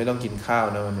นี่ยคุณไม่ต้องกินข้าว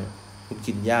นะวันนี้คุณ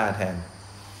กินหญ้าแทน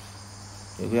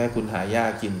เดี๋ยวให้คุณหาหญ้า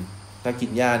กินถ้ากิ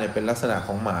นหญ้าเนี่ยเป็นลักษณะข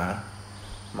องหม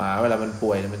าเวลามันป่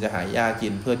วยมันจะหาหญ้ากิ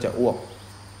นเพื่อจะอ้วก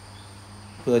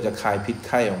เพื่อจะคายพิษไ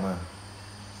ข้ออกมา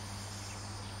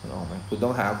ออกไหมคุณต้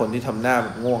องหาคนที่ทำหน้า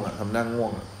ง่วงทำหน้าง่ว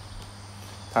ง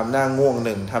ทำหน้าง่วง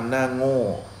1ทำหน้าโง่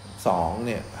2เ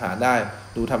นี่ยหาได้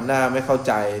ดูทำหน้าไม่เข้าใ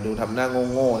จดูทำหน้า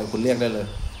โง่เนี่ยคุณเรียกได้เลย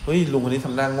เฮ้ยลุงคนนี้ท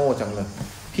ำหน้าโง่จังเลย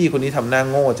พี่คนนี้ทำหน้า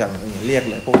โง่จังเรียก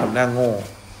เลยพวกทำหน้าโง่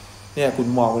เนี่ยคุณ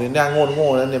มองคนนี้หน้าโง่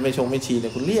แล้วเนี่ยไม่ชงไม่ชี้เนี่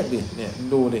ยคุณเรียกดิเนี่ย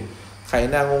ดูดิใคร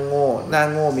หน้าโง่หน้า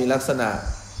โง่มีลักษณะ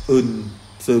อึน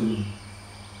ซึม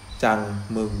จัง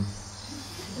มึง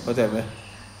เข้าใจไหม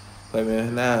เคยไหม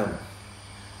หน้า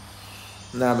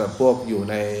แบบพวกอยู่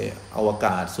ในอวก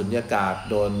าศสุญญากาศ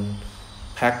โดน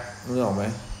แพ็คนึกออกไหม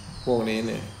พวกนี้เ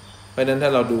นี่ยเพราะฉะนั้นถ้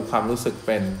าเราดูความรู้สึกเ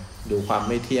ป็นดูความไ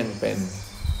ม่เที่ยงเป็น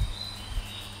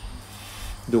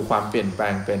ดูความเปลี่ยนแปล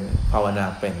งเป็นภาวนา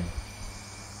เป็น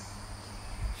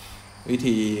วิ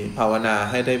ธีภาวนา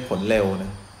ให้ได้ผลเร็วน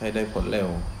ะให้ได้ผลเร็ว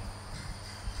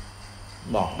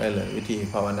บอกได้เลยวิธี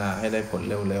ภาวนาให้ได้ผล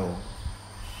เร็ว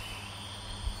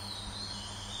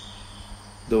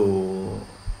ๆดู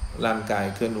ร่างกาย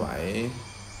เคลื่อนไหว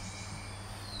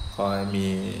คอยมี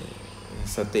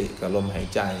สติกับลมหาย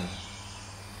ใจ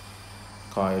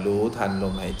คอยรู้ทันล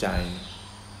มหายใจ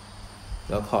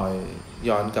แล้วคอย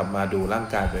ย้อนกลับมาดูร่าง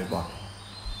กายบ่อย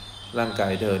ๆร่างกา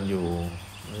ยเดินอยู่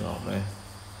นึกออกไหม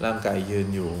ร่างกายยืน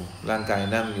อยู่ร่างกาย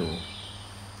นั่งอยู่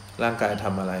ร่างกายท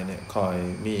ำอะไรเนี่ยคอย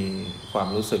มีความ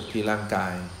รู้สึกที่ร่างกา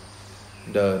ย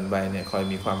เดินไปเนี่ยคอย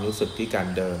มีความรู้สึกที่การ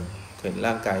เดินเห็น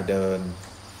ร่างกายเดิน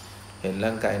เห็นร่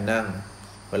างกายนั่ง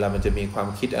เวลามันจะมีความ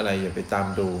คิดอะไรอย่าไปตาม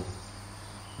ดู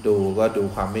ก็ดู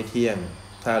ความไม่เที่ยง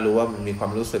ถ้ารู้ว่ามันมีควา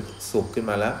มรู้สึกสุขขึ้น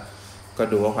มาแล้วก็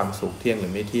ดูว่าความสุขเที่ยงหรื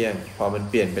อไม่เที่ยงพอมัน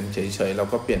เปลี่ยนเป็นเฉยๆเรา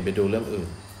ก็เปลี่ยนไปดูเรื่องอื่น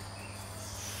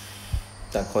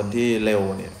แต่คนที่เร็ว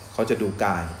เนี่ยเขาจะดูก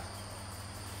าย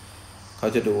เขา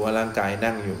จะดูว่าร่างกาย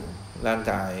นั่งอยู่ร่าง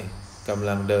กายกำ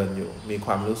ลังเดินอยู่มีค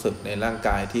วามรู้สึกในร่างก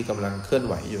ายที่กำลังเคลื่อนไ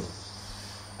หวอยู่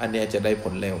อันนี้จะได้ผ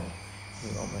ลเร็วนึ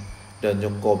กออกไหมเดินจ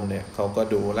งกรมเนี่ยเขาก็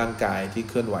ดูร่างกายที่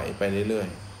เคลื่อนไหวไปเรื่อย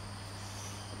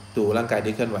ๆดูร่างกาย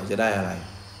ที่เคลื่อนไหวจะได้อะไร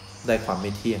ได้ความไ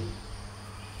ม่เที่ยง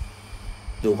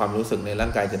ดูความรู้สึกในร่า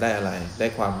งกายจะได้อะไรได้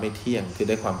ความไม่เที่ยงคือ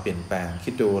ได้ความเปลี่ยนแปลง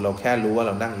คิดดูเราแค่รู้ว่าเ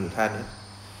รานั่งอยู่ท่านี้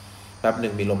แป๊บหนึ่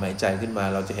งมีลมหายใจขึ้นมา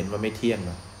เราจะเห็นว่าไม่เที่ยงแ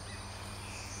ล้ว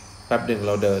แป๊บหนึ่งเ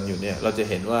ราเดินอยู่เนี่ยเราจะ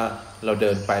เห็นว่าเราเดิ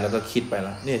นไปแล้วก็คิดไปแ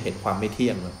ล้วเนี่ยเห็นความไม่เที่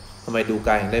ยงแล้วทำไมดูก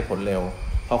ายยังได้ผลเร็ว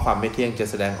เพราะความไม่เที่ยงจะ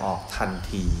แสดงออกทัน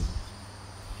ที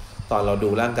ตอนเราดู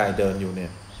ร่างกายเดินอยู่เนี่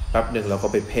ยแป๊บหนึ่งเราก็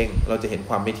ไปเพ่งเราจะเห็น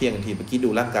ความไม่เที่ยงทันทีเมื่อกี้ดู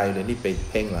ร่างกายเลยนี่ไป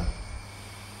เพ่งแล้ว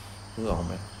นึกออกไ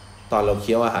หมตอนเราเ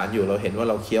คี้ยวอาหารอยู่เราเห็นว่า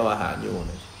เราเคี้ยวอาหารอยู่เ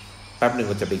นี่ยแป๊บหนึ่ง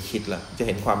เราจะไปคิดละจะเ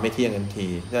ห็นความไม่เที่ยงทันที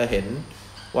ถ้าเห็น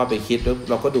ว่าไปคิดแล้ว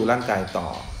เราก็ดูร่างกายต่อ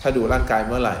ถ้าดูร่างกายเ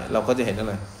มื่อไหร่เราก็จะเห็นอะ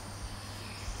ไร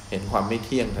เห็นความไม่เ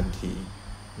ที่ยงทันที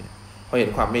พอเห็น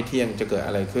ความไม่เที่ยงจะเกิดอ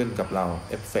ะไรขึ้นกับเรา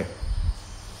เอฟเฟกต์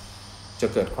จะ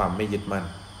เกิดความไม่ยึดมั่น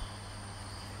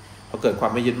พอเกิดควา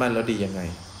มไม่ยึดมั่นแล้วดียังไง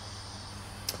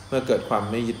เมื่อเกิดความ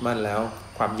ไม่ยึดมั่นแล้ว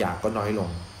ความอยากก็น้อยลง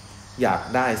อยาก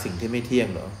ได้สิ่งที่ไม่เที่ยง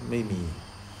เหรอไม่มี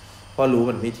เพราะรู้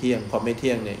มันไม่เที่ยงพอไม่เ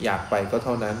ที่ยงเนี่ยอยากไปก็เ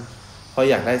ท่านั้นพอ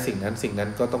อยากได้สิ่งนั้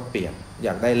นก็ต้องเปลี่ยนอย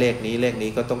ากได้เลขนี้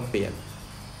ก็ต้องเปลี่ยน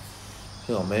คื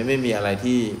อไม่มีอะไร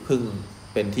ที่พึ่ง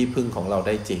เป็นที่พึ่งของเราไ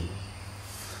ด้จริง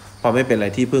พอไม่เป็นอะไร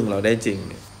ที่พึ่งเราได้จริง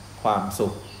เนี่ยความสุ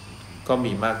ขก็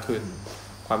มีมากขึ้น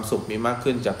ความสุขมีมาก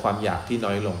ขึ้นจากความอยากที่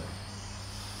น้อยลง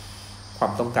ควา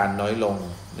มต้องการน้อยลง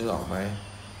นึกออกไหม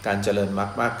การเจริญมรรค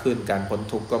มากขึ้นการพ้น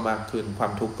ทุกข์ก็มากขึ้นควา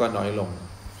มทุกข์ก็น้อยลง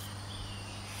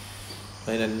เพรา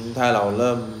ะฉะนั้นถ้าเราเ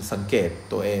ริ่มสังเกต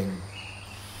ตัวเอง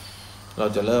เรา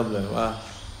จะเริ่มเลยว่า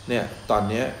เนี่ยตอน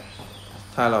นี้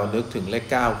ถ้าเรานึกถึงเลข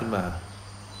9ขึ้นมา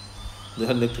หรือ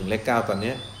ถ้านึกถึงเลข9ตอน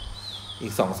นี้อี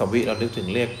ก2-3 วิเรานึกถึง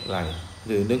เลขอะไรห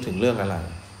รือนึกถึงเรื่องอะไร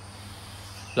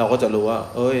เราก็จะรู้ว่า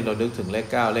เรานึกถึงเลข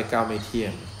9ไม่เที่ย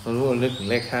งเรารู้ว่านึกถึง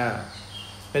เลข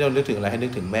5ไม่ต้องนึกถึงอะไรให้นึ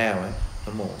กถึงแม่ไว้ส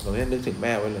มองเราไม่นึกถึงแ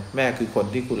ม่ไว้เลยแม่คือคน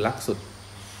ที่คุณรักสุด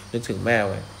นึกถึงแม่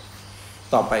ไว้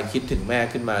ต่อไปคิดถึงแม่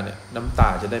ขึ้นมาเนี่ยน้ำตา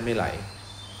จะได้ไม่ไหล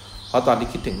เพราะตอนที่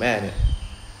คิดถึงแม่เนี่ย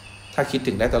ถ้าคิด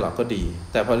ถึงได้ตลอดก็ดี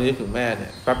แต่พอนึกถึงแม่เนี่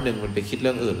ยแป๊บหนึ่งมันไปคิดเ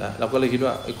รื่องอื่นแล้วเราก็เลยคิด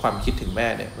ว่าไอ้ความคิดถึงแม่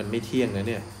เนี่ยมันไม่เที่ยงนะ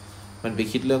เนี่ยมันไป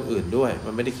คิดเรื่องอื่นด้วยมั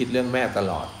นไม่ได้คิดเรื่องแม่ต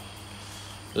ลอด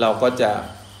เราก็จะ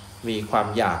มีความ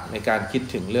อยากในการคิด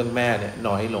ถึงเรื่องแม่เนี่ย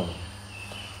น้อยลง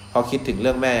พอคิดถึงเ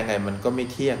รื่องแม่ยังไงมันก็ไม่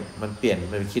เที่ยงมันเปลี่ยน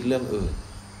ไปคิดเรื่องอื่น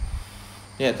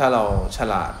เนี่ยถ้าเราฉ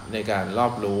ลาดในการรอ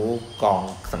บรู้กอง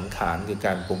สังขารคือก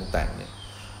ารปรุงแต่งเนี่ย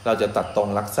เราจะตัดตรง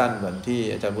ลักสั้นเหมือนที่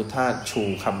อาจารย์พุทธาชู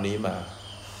คำนี้มา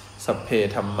สัพเพ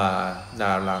ธัมมาน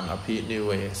ารังอภินิเว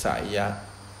สายะ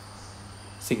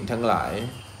สิ่งทั้งหลาย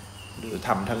หรือธ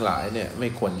รรมทั้งหลายเนี่ยไม่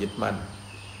ควรยึดมั่น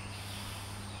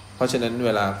เพราะฉะนั้นเว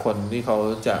ลาคนที่เขา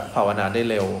จะภาวนาได้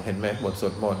เร็วเห็นไหมบทส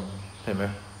วดมนต์เห็นไหม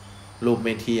รูปไ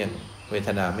ม่เที่ยงเวท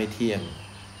นาไม่เที่ยง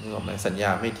นึกออกไหมสัญญ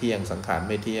าไม่เที่ยงสังขาร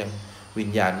ไม่เที่ยงวิญ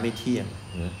ญาณไม่เที่ยง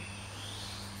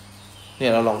เนี่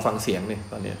ยเราลองฟังเสียงเนี่ย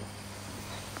ตอนนี้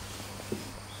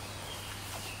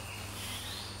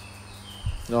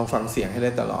ลองฟังเสียงให้ไ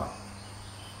ด้ตลอด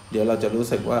เดี๋ยวเราจะรู้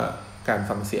สึกว่าการ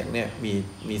ฟังเสียงเนี่ย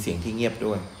มีเสียงที่เงียบ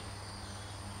ด้วย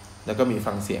แล้วก็มี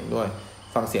ฟังเสียงด้วย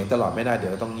ฟังเสียงตลอดไม่ได้เดี๋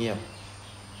ยวต้องเงียบ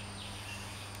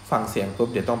ฟังเสียงปุ๊บ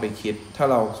เดี๋ยวต้องไปคิดถ้า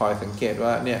เราคอยสังเกตว่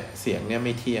าเนี่ยเสียงเนี่ยไ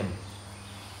ม่เที่ยง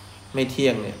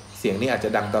เนี่ยเสียงนี้อาจจะ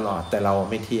ดังตลอดแต่เรา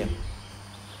ไม่เที่ยง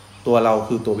ตัวเรา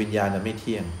คือตัววิญญาณไม่เ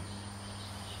ที่ยง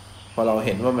พอเราเ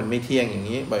ห็นว่ามันไม่เที่ยงอย่าง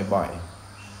นี้บ่อย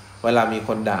ๆเวลามีค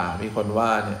นด่ามีคนว่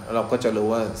าเนี่ยเราก็จะรู้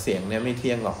ว่าเสียงเนี่ยไม่เ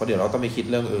ที่ยงหรอกเพราะเดี๋ยวเราต้องไปคิด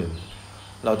เรื่องอื่น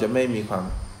เราจะไม่มีความ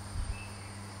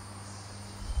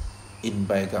อิน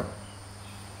ไปกับ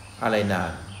อะไรนา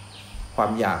นควา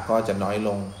มอยากก็จะน้อยล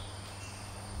ง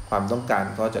ความต้องการ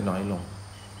ก็จะน้อยลง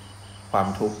ความ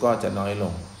ทุกข์ก็จะน้อยล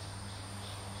ง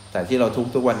แต่ที่เราทุกข์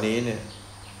ทุกวันนี้เนี่ย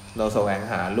เราแสวง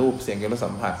หารูปเสียงกลิ่นรส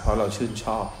สัมผัสเพราะเราชื่นช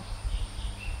อบ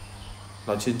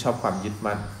ความยึด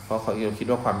มั่นเพราะเราคิด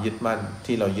ว่าความยึดมั่น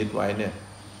ที่เรายึดไว้เนี่ย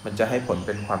มันจะให้ผลเ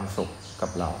ป็นความสุขกั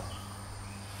บเรา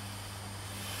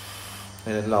เพรา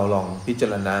ะฉะนั้นเราลองพิจา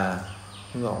รณา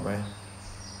นึกออกไหม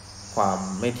ความ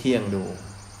ไม่เที่ยงดู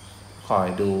คอย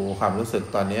ดูความรู้สึก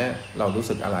ตอนนี้เรารู้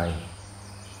สึกอะไร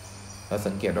เรา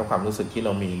สังเกตว่าความรู้สึกที่เร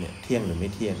ามีเนี่ยเที่ยงหรือไม่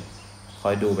เที่ยงคอ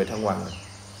ยดูไปทั้งวัน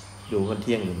ดูมันเ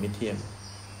ที่ยงหรือไม่เที่ยง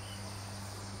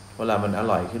เวลามันอ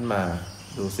ร่อยขึ้นมา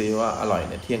ดูซิว่าอร่อย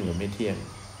เนี่ยเที่ยงหรือไม่เที่ยง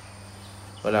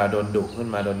เวลาโดนดุขึ้น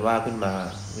มาโดนว่าขึ้นมา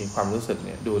มีความรู้สึกเ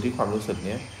นี่ยดูที่ความรู้สึกเ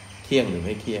นี้ยเที่ยงหรือไ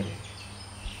ม่เที่ยง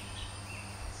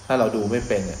ถ้าเราดูไม่เ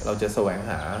ป็นเนี่ยเราจะแสวง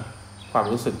หาความ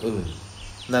รู้สึกอื่น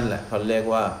นั่นแหละเขาเรียก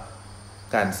ว่า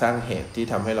การสร้างเหตุที่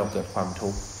ทำให้เราเกิดความทุ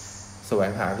กข์แสว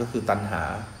งหาก็คือตัณหา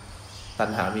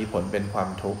มีผลเป็นความ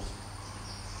ทุกข์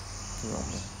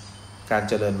การ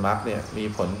เจริญมรรคเนี่ยมี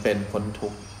ผลเป็นพ้นทุ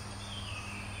กข์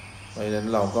เพราะฉะนั้น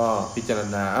เราก็พิจาร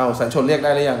ณาสัญชนเรียกไ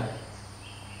ด้หรือยัง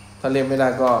ถ้าเรียกไม่ได้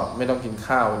ก็ไม่ต้องกิน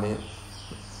ข้าววันนี้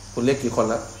คุณเรียกกี่คน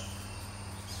แล้ว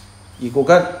อีกูเ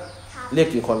กิลเรียก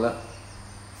กี่คนแล้ว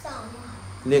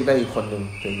2เรียกได้อีกคนหนึ่ง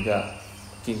ถึงจะ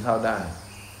กินข้าวได้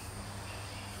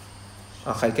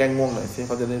ใครแกล้งง่วงหน่อยสิเ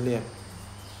ขาจะได้เรียก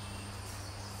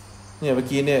เนี่ยเมื่อ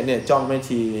กี้เนี่ยจ้องแม่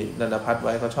ชีนันทพัฒน์ไ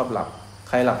ว้เขาชอบหลับ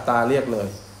ใครหลับตาเรียกเลย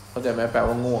เข้าใจไหมแปล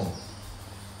ว่าง่วง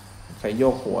ใครโย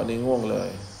กหัวนี่ง่วงเลย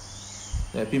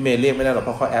เนี่ยพี่เมย์เรียกไม่ได้หรอกเพ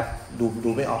ราะเขาแอปดู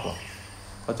ไม่ออกหรอก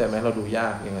เข้าใจไหมเราดูยา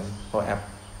กอย่างนั้นเพราะแอป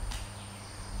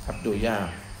ดูยาก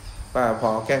ป้าพอ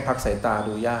แกล้งพักสายตา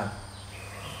ดูยาก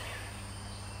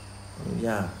เ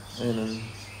พราะฉะ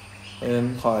นั้น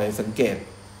คอยสังเกต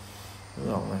นึก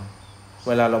ออกไหมเ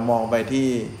วลาเรามองไปที่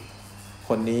ค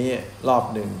นนี้รอบ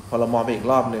หนึ่งพอเรามองไปอีก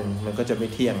รอบหนึ่งมันก็จะไม่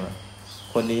เที่ยงแล้ว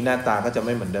คนนี้หน้าตาก็จะไ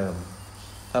ม่เหมือนเดิม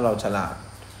ถ้าเราฉลาด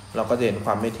เราก็จะเห็นค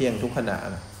วามไม่เที่ยงทุกขณะ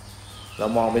นะเรา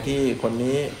มองไปที่คน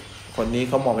นี้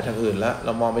เขามองไปทางอื่นแล้วเร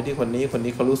ามองไปที่คนนี้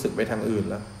เขารู้สึกไปทางอื่น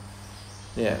แล้ว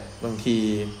เนี่ยบางที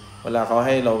เวลาเขาใ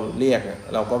ห้เราเรียก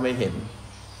เราก็ไม่เห็น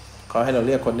เขาให้เราเ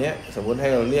รียกคนนี้สมมติให้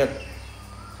เราเรียก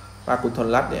ป้ากุณฑล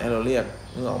รัตน์เนี่ยให้เราเรียก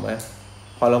นึกออกไหม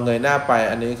พอเราเงยหน้าไป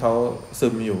อันนี้เขาซึ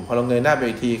มอยู่พอเราเงยหน้าไป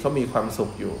อีกทีเขามีความสุ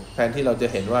ขอยู่แทนที่เราจะ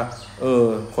เห็นว่า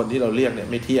คนที่เราเรียกเนี่ย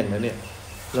ไม่เที่ยงนะเนี่ย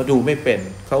เราดูไม่เป็น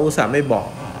เขาอุตส่าห์ไม่บอก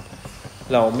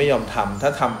เราไม่ยอมทำถ้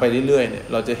าทำไปเรื่อยๆเนี่ย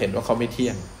เราจะเห็นว่าเขาไม่เที่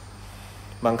ยง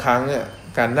บางครั้งเนี่ย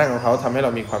การนั่งของเขาทำให้เร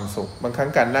ามีความสุขบางครั้ง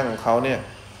การนั่งของเขาเนี่ย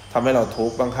ทำให้เราทุ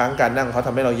กข์บางครั้งการนั่งของเขาท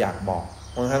ำให้เราอยากบอก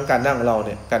บางครั้งการนั่งของเราเ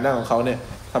นี่ยการนั่งของเขาเนี่ย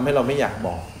ทำให้เราไม่อยากบ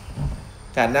อก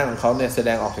การนั่งของเขาเนี่ยแสด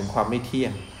งออกถึงความไม่เที่ย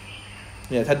ง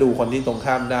เนี่ยถ้าดูคนที่ตรง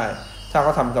ข้ามได้ถ้าเข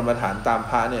าทำกรรมฐานตาม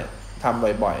พระเนี่ยท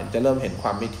ำบ่อยๆจะเริ่มเห็นคว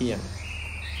ามไม่เที่ยง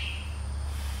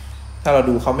ถ้าเรา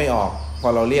ดูเขาไม่ออกพอ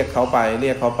เราเรียกเขาไป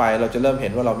เราจะเริ่มเห็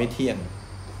นว่าเราไม่เที่ยง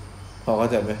พอเข้า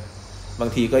ใจไหมบาง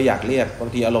ทีก็อยากเรียกบาง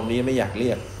ทีอารมณ์นี้ไม่อยากเรี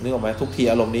ยกนึกออกไหมทุกที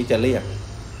อารมณ์นี้จะเรียก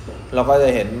เราก็จะ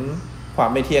เห็น ความ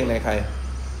ไม่เที่ยงในใคร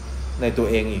ในตัว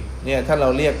เองอีกเนี่ยถ้าเรา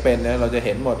เรียกเป็นนะเราจะเ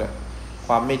ห็นหมดอะค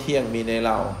วามไม่เที่ยงมีในเ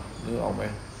รานึกออกไหม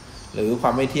หรือคว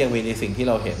ามไม่เที่ยงมีในสิ่งที่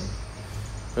เราเห็น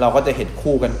เราก็จะเห็น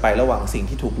คู่กันไประหว่างสิ่ง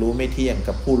ที่ถูกรู้ไม่เที่ยง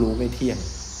กับผู้รู้ไม่เที่ยง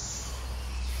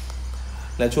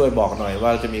และช่วยบอกหน่อยว่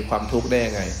าจะมีความทุกข์ได้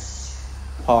ยังไง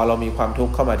พอเรามีความทุก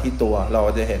ข์เข้ามาที่ตัวเรา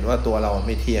จะเห็นว่าตัวเราไ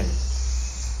ม่เที่ยง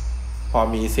พอ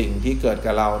มีสิ่งที่เกิด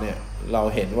กับเราเนี่ยเรา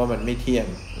เห็นว่ามันไม่เที่ยง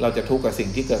เราจะทุกข์กับสิ่ง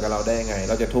ที่เกิดกับเราได้ยังไง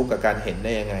เราจะทุกข์กับการเห็นไ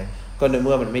ด้ยังไงก็ในเ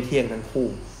มื่อมันไม่เที่ยงทั้งคู่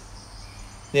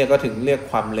เนี่ยก็ถึงเรียก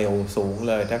ความเร็วสูง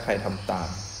เลยถ้าใครทำตาม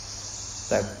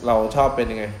แต่เราชอบเป็น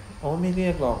ยังไงโอ้ไม่เรี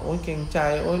ยกหรอกโอ้เกรงใจ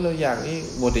โอ้เราอยากนี่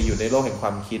มัวแต่อยู่ในโลกแห่งคว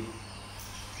ามคิด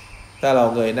ถ้าเรา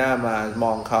เงยหน้ามาม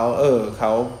องเขาเข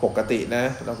าปกตินะ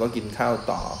เราก็กินข้าว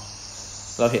ต่อ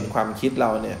เราเห็นความคิดเร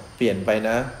าเนี่ยเปลี่ยนไปน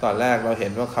ะตอนแรกเราเห็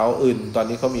นว่าเขาอื่นตอน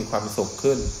นี้เขามีความสุข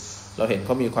ขึ้นเราเห็นเข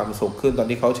ามีความสุขขึ้นตอน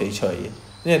นี้เขาเฉย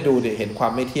ๆเนี่ยดูดิเห็นควา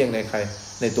มไม่เที่ยงในใคร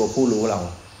ในตัวผู้รู้เรา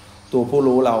ตัวผู้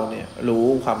รู้เราเนี่ยรู้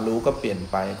ความรู้ก็เปลี่ยน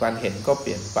ไปการเห็นก็เป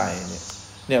ลี่ยนไป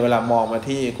เนี่ยเวลามองมา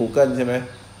ที่ Google ใช่ไหม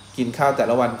กินข้าวแต่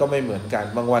ละวันก็ไม่เหมือนกัน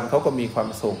บางวันเขาก็มีความ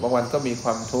สุขบางวันก็มีคว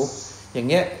ามทุกข์อย่าง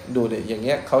เงี้ยดูดิอย่างเ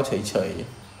งี้ยเขาเฉยๆ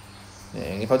เนี่ยอ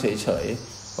ย่างนี้เขาเฉย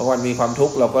ๆบางวันมีความทุก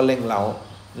ข์เราก็เร่งเร้า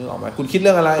นึกออกไหมคุณคิดเ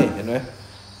รื่องอะไรเห็นไหม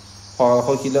พอเข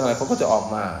าคิดเรื่องอะไรเขาก็จะออก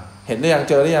มาเห็นหรือยัง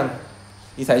เจอหรือยัง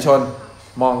นิสัยชน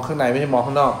มองข้างในไม่ใช่มอง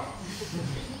ข้างนอก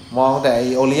มองแต่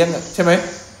โอเลี้ยงใช่ไหม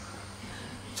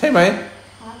ใช่ไหม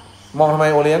มองทำไม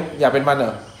โอเลี้ยงอยากเป็นมันเหร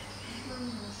อ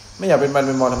ไม่อยากเป็นมันเ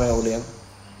ป็นมองทำไมโอเลี้ยง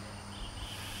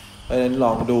เพราะฉะนั้นล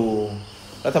องดู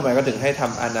แล้วทำไมก็ถึงให้ท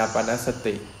ำอานาปานส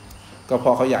ติก็เพรา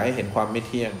ะเขาอยากให้เห็นความไม่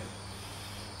เที่ยง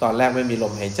ตอนแรกไม่มีล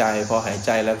มหายใจพอหายใ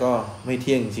จแล้วก็ไม่เ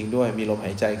ที่ยงจริงด้วยมีลมห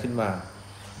ายใจขึ้นมา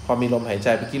พอมีลมหายใจ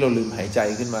เมื่อกี้เราลืมหายใจ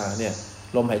ขึ้นมาเนี่ย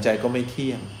ลมหายใจก็ไม่เที่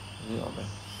ยงนึกออกไหม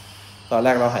ตอนแร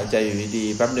กเราหายใจอยู่ดี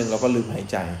ๆแป๊บนึงเราก็ลืมหาย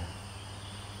ใจ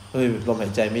ลมหา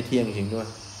ยใจไม่เที่ยงจริงด้วย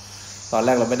ตอนแร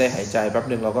กเราไม่ได้หายใจแป๊บ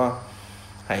นึงเราก็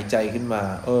หายใจขึ้นมา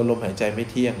ลมหายใจไม่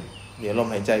เที่ยงเดี๋ยวลม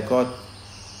หายใจก็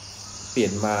เปลี่ย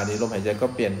นมาเดี๋ยวลมหายใจก็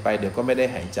เปลี่ยนไปเดี๋ยวก็ไม่ได้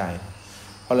หายใจ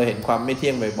พอเราเห็นความไม่เที่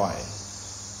ยงบ่อย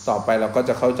ๆต่อไปเราก็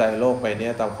จะเข้าใจโลกใบนี้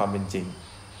ตามความเป็นจริง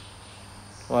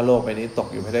ว่าโลกใบนี้ตก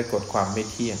อยู่ภายใต้กฎความไม่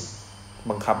เที่ยง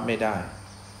บังคับไม่ได้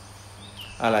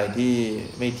อะไรที่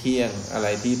ไม่เที่ยงอะไร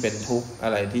ที่เป็นทุกข์อะ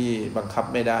ไรที่บังคับ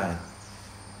ไม่ได้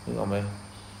นึกออกไหม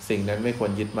สิ่งนั้นไม่คว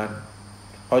รยึดมั่น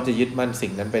เพราะจะยึดมั่นสิ่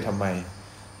งนั้นไปทำไม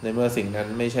ในเมื่อสิ่งนั้น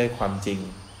ไม่ใช่ความจริง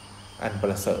อันป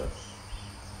ระเสริฐ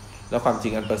แล้วความจริ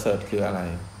งอันประเสริฐคืออะไร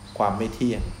ความไม่เ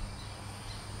ที่ยง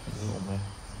นึกออกไหม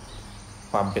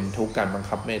ความเป็นทุกข์การบัง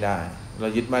คับไม่ได้เรา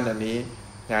ยึดมั่นอันนี้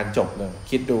งานจบเลย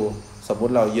คิดดูสมมุ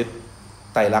ติเรายึด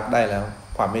ไตรลักษณ์ได้แล้ว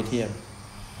ความไม่เที่ยง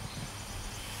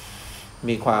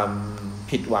มีความ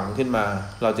ผิดหวังขึ้นมา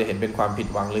เราจะเห็นเป็นความผิด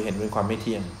หวังหรือเห็นเป็นความไม่เ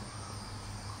ที่ยง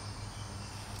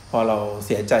พอเราเ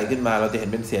สียใจขึ้นมาเราจะเห็น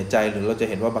เป็นเสียใจหรือเราจะ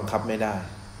เห็นว่าบังคับไม่ได้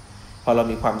พอเรา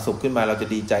มีความสุขขึ้นมาเราจะ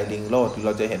ดีใจลิงโลดหรือเ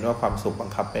ราจะเห็นว่าความสุขบัง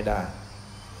คับไม่ได้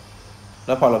แ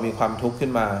ล้วพอเรามีความทุกข์ขึ้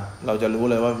นมาเราจะรู้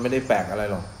เลยว่ามันไม่ได้แปลกอะไร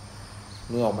หรอก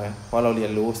นึกออกไหมเพราะเราเรีย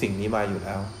นรู้สิ่งนี้มาอยู่แ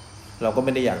ล้วเราก็ไ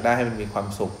ม่ได้อยากได้ให้มันมีความ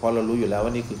สุขเพราะเรารู้อยู่แล้วว่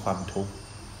านี่คือความทุกข์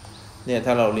เนี่ยถ้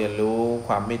าเราเรียนรู้ค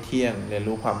วามไม่เที่ยงเรียน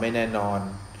รู้ความไม่แน่นอน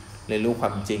เรียนรู้ควา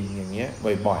มจริงอย่างเงี้ย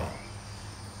บ่อย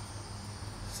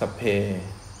ๆสัพเพ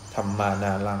ธัมมาน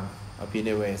ารังอภิ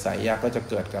นิเวสายะก็จะ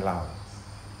เกิดกับเรา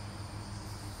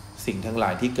สิ่งทั้งหลา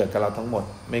ยที่เกิดกับเราทั้งหมด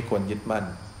ไม่ควรยึดมั่น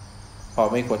พอ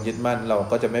ไม่ควรยึดมั่นเรา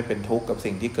ก็จะไม่เป็นทุกข์กับ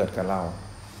สิ่งที่เกิดกับเรา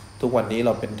ทุกวันนี้เร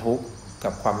าเป็นทุกข์กั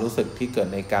บความรู้สึกที่เกิด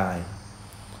ในกาย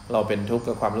เราเป็นทุกข์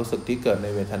กับความรู้สึกที่เกิดใน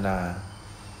เวทนา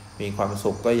มีความ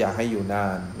สุขก็อยากให้อยู่นา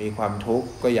นมีความทุกข์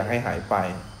ก็อยากให้หายไป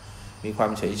มีควา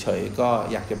มเฉยๆก็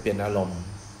อยากจะเปลี่ยนอารมณ์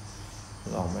นึ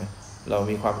กออกไหมเรา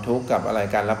มีความทุกข์กับอะไร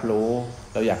การรับรู้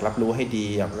เราอยากรับรู้ให้ดี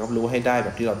อยากรับรู้ให้ได้แบ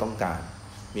บที่เราต้องการ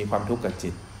มีความทุกข์กับจิ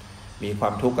ตมีควา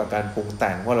มทุกข์กับการปรุงแ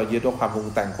ต่งเพราะเรายึดว่าความปรุง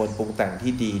แต่งคนปรุงแต่ง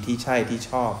ที่ดีที่ใช่ที่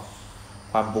ชอบ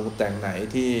ความปรุงแต่งไหน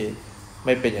ที่ไ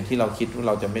ม่เป็นอย่างที่เราคิดว่าเ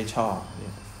ราจะไม่ชอบ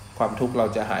ความทุกข์เรา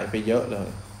จะหายไปเยอะเลย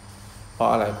เพราะ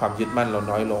อะไรความยึดมั่นเรา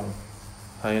น้อยลง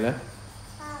อะไรนะ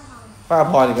ป้า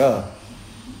พรอีกก็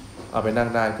เอาไปนั่ง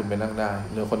ได้คุณไปนั่งได้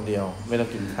เหลือคนเดียวไม่ต้อง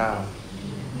กินข้าว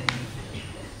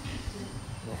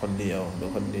เหลือคนเดีย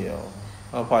ว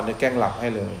ป้าพรจะแกล้งหลับให้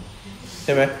เลยใ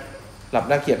ช่ไหมหลับ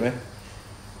น่าเกลียดไหม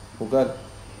ผมก็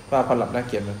ป้าพรหลับน่า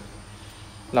เกลียดไหม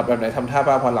หลับแบบไหนทำท่า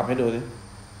ป้าพรหลับให้ดูสิ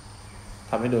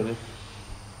ทำให้ดูสิ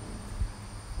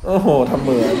โอ้โหทำเห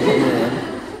มือน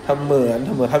ท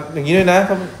ำอย่างนี้ด้วยนะ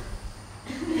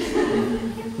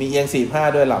มีเอียง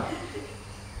45ด้วยหลับ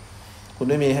คุณ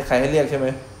ไม่มีใครให้เรียกใช่ไหม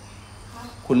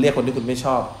คุณเรียกคนที่คุณไม่ช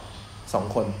อบ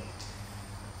2 คน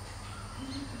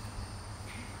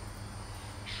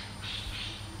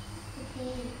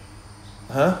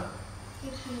ฮะ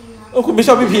คุณไม่ช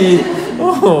อบพี่พีโ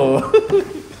อ้โห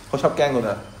เขาชอบแกล้งคุณ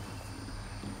อะ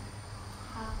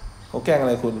เขาแกล้งอะ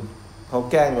ไรคุณเขา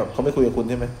แกล้งแบบเขาไม่คุยกับคุณ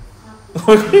ใช่ไหม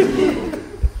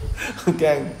เขาแก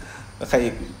ล้งใครอี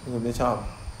กคุณไม่ชอบ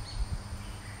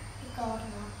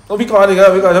พี่กรณ์อีกแล้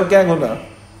วพี่กรณ์ชอบแกล้งคุณเหรอ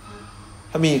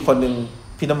ถ้ามีคนหนึ่ง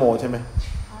พี่นโมใช่ไหม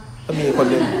ถ้ามีคน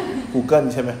หนึ่ง Google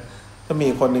ใช่ไหมถ้ามี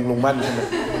คนหนึ่งลุงมั่นใช่ไหม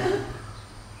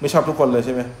ไม่ชอบทุกคนเลยใ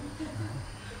ช่ไหม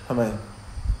ทำไม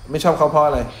ไม่ชอบเขาเพราะ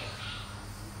อะไร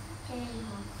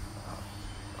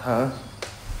ฮะ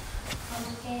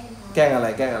แกล้งอะไร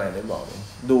แกล้งอะไรได้บอกเลย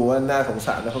ดูว่าน่าสงส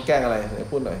ารแล้วเขาแกล้งอะไรไหน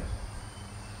พูดหน่อย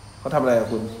เขาทำอะไรกับ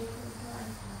คุณ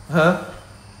ฮะ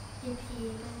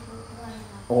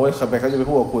โอ้ยทำไมเขาจะไป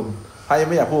พูดกับคุณพายยัง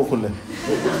ไม่อยากพูดกับคุณเลย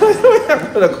ไม่อยาก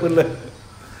พูดกับคุณเลย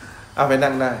เอาไป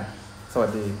นั่งได้สวัส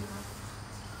ดี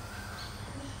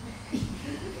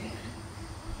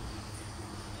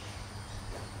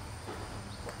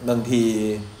บาง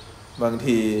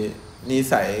ทีนิ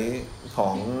สัยขอ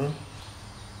ง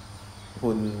คุ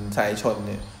ณสายชนเ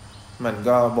นี่ยมัน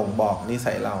ก็บ่งบอกนิ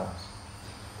สัยเรา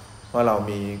ว่าเรา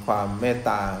มีความเมตต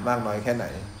ามากน้อยแค่ไหน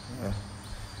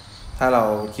ถ้าเรา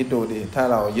คิดดูดิถ้า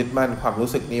เรายึดมั่นความรู้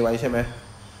สึกนี้ไว้ใช่ไหม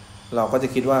เราก็จะ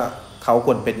คิดว่าเขาค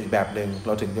วรเป็นอีกแบบหนึ่งเ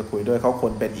ราถึงจะคุยด้วยเขาคว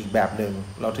รเป็นอีกแบบหนึ่ง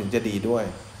เราถึงจะดีด้วย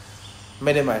ไ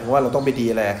ม่ได้หมายถึงว่าเราต้องไปดี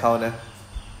อะไรเขานะ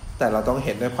แต่เราต้องเ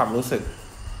ห็นด้วยความรู้สึก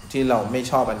ที่เราไม่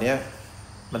ชอบอันเนี้ย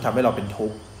มันทำให้เราเป็นทุ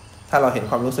กข์ถ้าเราเห็น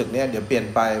ความรู้สึกเนี้ยเดี๋ยวเปลี่ยน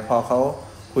ไปพอเขา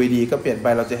คุยดีก็เปลี่ยนไป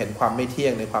เราจะเห็นความไม่เที่ย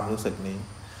งในความรู้สึกนี้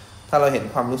ถ้าเราเห็น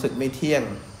ความรู้สึกไม่เที่ยง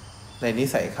ในนิ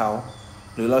สัยเขา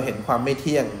หรือเราเห็นความไม่เ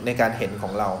ที่ยงในการเห็นขอ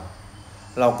งเรา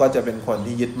เราก็จะเป็นคน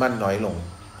ที่ยึดมั่นน้อยลง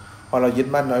พอเรายึด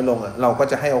มั่นน้อยลงเราก็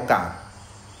จะให้โอกาส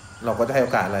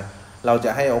อะไรเราจ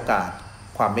ะให้โอกาส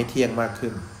ความไม่เที่ยงมากขึ้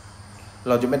นเ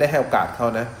ราจะไม่ได้ให้โอกาสเขา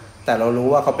นะแต่เรารู้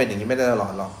ว่าเขาเป็นอย่างนี้ไม่ได้ตลอ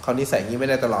ดหรอกเขานิสัยอย่างนี้ไม่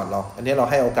ได้ตลอดหรอกอันนี้เรา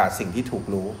ให้โอกาสสิ่งที่ถูก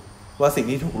รู้ว่าสิ่ง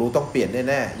ที่ถูกรู้ต้องเปลี่ยน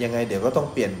แน่ๆยังไงเดี๋ยวก็ต้อง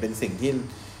เปลี่ยนเป็นสิ่ง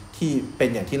ที่เป็น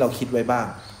อย่างที่เราคิดไว้บ้าง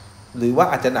หรือว่า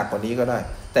อาจจะหนักกว่านี้ก็ได้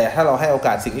แต่ถ้าเราให้โอก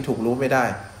าสสิ่งที่ถูกรู้ไม่ได้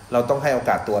เราต้องให้โอ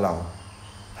กาสตัวเรา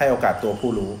ให้โอกาสตัว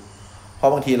ผู้รู้เพรา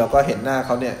ะบางทีเราก็เห็นหน้าเข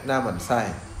าเนี่ยหน้าหมั่นไส้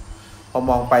พอ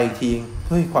มองไปอีกทีเ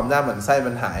ฮ้ยความหน้าหมั่นไส้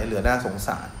มันหายเหลือหน้าสงส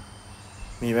าร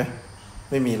มีไหม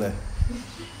ไม่มีเลย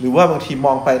หรือว่าบางทีม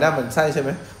องไปหน้าหมั่นไส้ใช่ไหม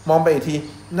มองไปอีกที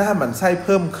หน้าหมั่นไส้เ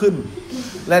พิ่มขึ้น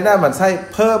และหน้าหมั่นไส้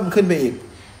เพิ่มขึ้นไปอีก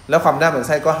แล้วความหน้าหมั่นไ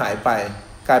ส้ก็หายไป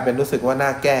กลายเป็นรู้สึกว่าหน้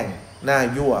าแกล้งหน้า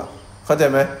ยั่วเข้าใจ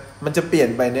ไหมมันจะเปลี่ยน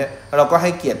ไปเนี่ยเราก็ใ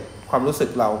ห้เกียรติความรู้สึก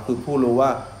เราคือผู้รู้ว่า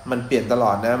มันเปลี่ยนตล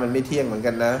อดนะมันไม่เที่ยงเหมือน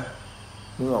กันนะ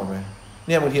นึกออกไหมเ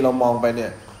นี่ยบางทีเรามองไปเนี่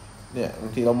ยบา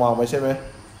งทีเรามองไปใช่ไหม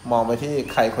มองไปที่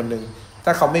ใครคนหนึ่งถ้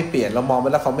าเขาไม่เปลี่ยนเรามองไป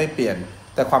แล้วเขาไม่เปลี่ยน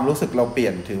แต่ความรู้สึกเราเปลี่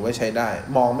ยนถือว่าใช้ได้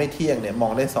มองไม่เที่ยงเนี่ยมอ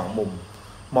งได้สองมุม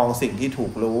มองสิ่งที่ถู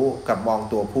กรู้กับมอง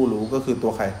ตัวผู้รู้ก็คือตั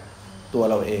วใครตัว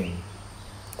เราเอง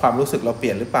ความรู้สึกเราเป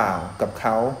ลี่ยนหรือเปล่ากับเข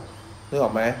านึกอ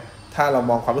อกไหมถ้าเรา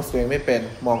มองความรู้สึกเองไม่เป็น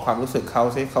มองความรู้สึกเขา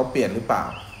ซิเขาเปลี่ยนหรือเปล่า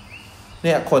เ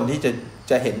นี่ยคนที่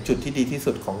จะเห็นจุดที่ดีที่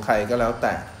สุดของใครก็แล้วแ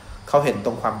ต่เขาเห็นต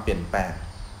รงความเปลี่ยนแปลง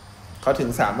เขาถึง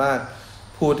สามารถ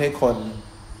พูดให้คน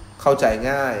เข้าใจ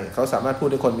ง่ายเขาสามารถพูด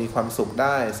ให้คนมีความสุขไ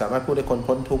ด้สามารถพูดให้คน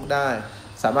พ้นทุกข์ได้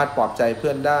สามารถปลอบใจเพื่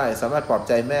อนได้สามารถปลอบใ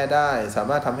จแม่ได้สา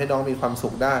มารถทำให้น้องมีความสุ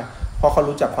ขได้เพราะเขา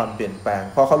รู้จักความเปลี่ยนแปลง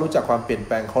เพราะเขารู้จักความเปลี่ยนแ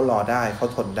ปลงเขารอได้เขา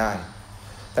ทนได้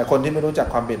แต่คนที่ไม่รู้จัก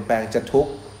ความเปลี่ยนแปลงจะทุก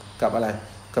ข์กับอะไร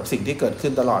กับสิ่งที่เกิดขึ้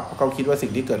นตลอดเพราะเขาคิดว่าสิ่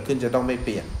งที่เกิดขึ้นจะต้องไม่เป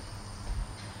ลี่ยน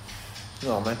นึก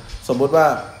ออกไหมสมมุติว่า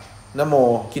นโม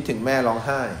คิดถึงแม่ร้องไ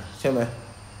ห้ใช่ไหม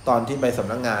ตอนที่ไปส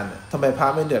ำนักงานทำไมพระ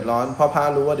ไม่เดือดร้อนเพราะพระ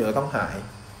รู้ว่าเดี๋ยวต้องหาย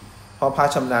เพราะพระ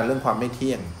ชำนาญเรื่องความไม่เ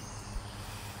ที่ยง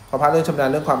พอพระเรื่องชำนาญ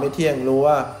เรื่องความไม่เที่ยงรู้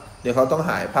ว่าเดี๋ยวเขาต้อง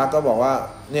หายพระก็บอกว่า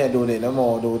เนี่ยดูดินโม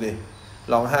ดูดิ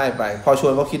ร้องไห้ไปพอชว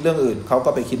นเขาคิดเรื่องอื่นเขาก็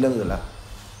ไปคิดเรื่องอื่นละ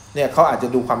เนี่ยเขาอาจจะ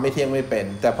ดูความไม่เที่ยงไม่เป็น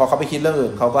แต่พอเขาไปคิดเรื่องอื่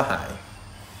นเขาก็หาย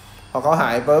พอเขาหา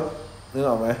ยปุ๊บนึก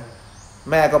ออกไหม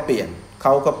แม่ก็เปลี่ยนเข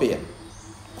าก็เปลี่ยน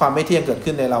ความไม่เที่ยงเกิด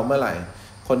ขึ้นในเราเมื่อไหร่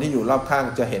คนที่อยู่รอบข้าง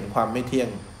จะเห็นความไม่เที่ยง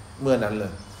เมื่อนั้นเล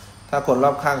ยถ้าคนร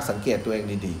อบข้างสังเกตตัวเอง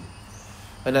ดี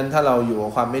ๆเพราะนั้นถ้าเราอยู่กั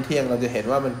บความไม่เที่ยงเราจะเห็น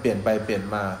ว่ามันเปลี่ยนไปเปลี่ยน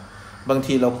มาบาง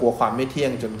ทีเรากลัวความไม่เที่ย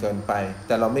งจนเกินไปแ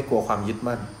ต่เราไม่กลัวความยึด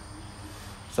มั่น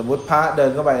สมมุติพระเดิ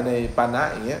นเข้าไปในปานะ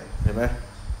อย่างเงี้ยเห็นไหม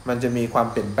มันจะมีความ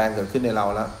เปลี่ยนแปลงเกิดขึ้นในเรา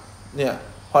แล้วเนี่ย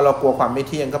พอเรากลัวความไม่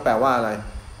เที่ยงก็แปลว่าอะไร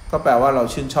ก็แปลว่าเรา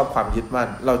ชื่นชอบความยึดมั่น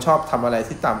เราชอบทำอะไร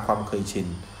ที่ตามความเคยชิน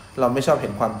เราไม่ชอบเห็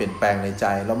นความเปลี่ยนแปลงในใจ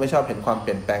เราไม่ชอบเห็นความเป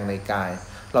ลี่ยนแปลงในกาย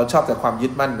เราชอบแต่ความยึ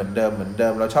ดมั่นเหมือนเดิ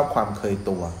มเราชอบความเคย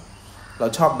ตัวเรา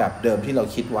ชอบแบบเดิมที่เรา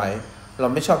คิดไว้เรา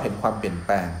ไม่ชอบเห็นความเปลี่ยนแป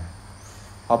ลง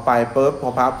พอไปปุ๊บพ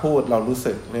อพระพูดเรารู้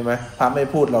สึกใช่ไหมพระไม่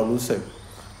พูดเรารู้สึก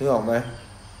นึกออกไหม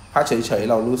พระเฉยๆ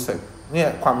เรารู้สึกเนี่ย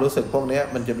ความรู้สึกพวกนี้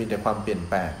มันจะมีแต่ความเปลี่ยน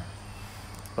แปลง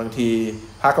บางที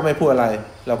พระก็ไม่พูดอะไร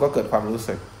เราก็เกิดความรู้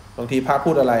สึก บางทีพระ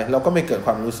พูดอะไรเราก็ไม่เกิดค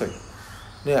วามรู้สึก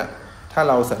เนี่ยถ้า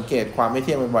เราสังเกตความไม่เ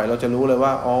ที่ยงบ่อยๆเราจะรู้เลยว่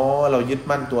าอ๋อเรายึด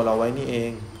มั่นตัวเราไว้นี่เอ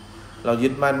งเรายึ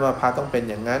ดมั่นว่าพระต้องเป็น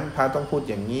อย่างนั้นพระต้องพูด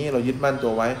อย่างนี้เรายึดมั่นตั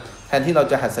วไว้แทนที่เรา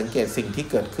จะหัดสังเกตสิ่งที่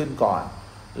เกิดขึ้นก่อน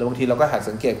แล้วบางทีเราก็หัด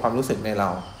สังเกตความรู้สึกในเรา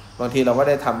บางทีเราก็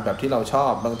ได้ทำแบบที่เราชอ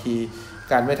บบางที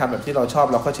การไม่ทำแบบที่เราชอบ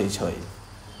เราก็เฉย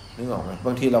ๆนึกออกไหมบ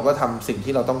างทีเราก็ทำสิ่ง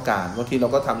ที่เราต้องการบางทีเรา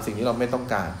ก็ทำสิ่งที่เราไม่ต้อง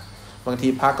การบางที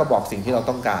พระก็บอกสิ่งที่เรา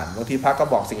ต้องการบางทีพระก็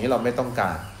บอกสิ่งที่เราไม่ต้องก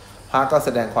ารพระก็แส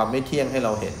ดงความไม่เที่ยงให้เร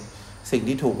าเห็นสิ่ง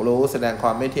ที่ถูกรู้แสดงคว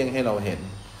ามไม่เที่ยงให้เราเห็น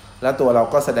และตัวเรา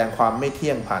ก็แสดงความไม่เที่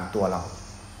ยงผ่านตัวเรา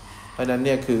เพราะนั้นเ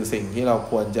นี่ยคือสิ่งที่เรา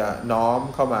ควรจะน้อม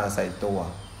เข้ามาใส่ตัว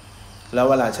แล้ว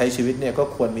เวลาใช้ชีวิตเนี่ยก็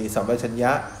ควรมีสัมปชัญญ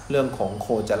ะเรื่องของโค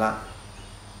จร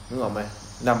นึกออกไหม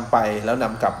นำไปแล้วน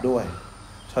ำกลับด้วย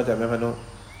เข้าใจไหมพนุ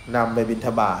นำไปบิณฑ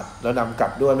บาตแล้วนำกลั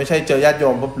บด้วยไม่ใช่เจอญาติโย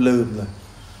มปุ๊บลืมเลย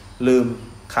ลืม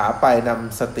ขาไปน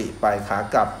ำสติไปขา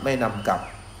กลับไม่นำกลับ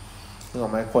นึกออ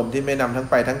กไหมคนที่ไม่นำทั้ง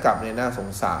ไปทั้งกลับเนี่ยน่าสง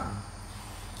สาร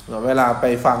เวลาไป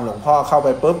ฟังหลวงพ่อเข้าไป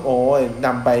ปุ๊บโอ้ยน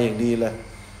ำไปอย่างดีเลย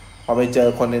พอไปเจอ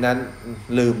คนในนั้น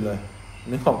ลืมเลย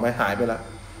นึกออกไหมหายไปแล้ว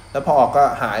แล้วพอออกก็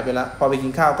หายไปแล้วพอไปกิ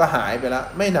นข้าวก็หายไปแล้ว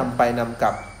ไม่นำไปนำก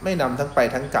ลับไม่นำทั้งไป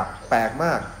ทั้งกลับแปลกม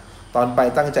ากตอนไป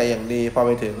ตั้งใจอย่างดีพอไ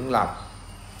ปถึงหลั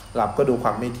บก็ดูคว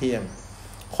ามไม่เที่ยง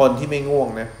คนที่ไม่ง่วง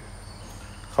นะ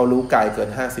เขารู้กายเกิน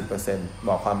 50% บ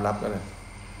อกความลับกันเลย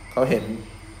เขาเห็น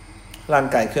ร่าง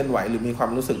กายเคลื่อนไหวหรือมีความ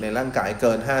รู้สึกในร่างกายเ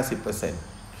กิน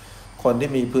 50% คนที่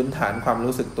มีพื้นฐานความ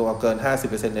รู้สึกตัวเกิน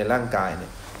 50% ในร่างกายเนี่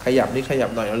ยขยับนิดขยับ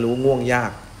หน่อยแล้วรู้ง่วงยา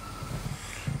ก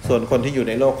ส่วนคนที่อยู่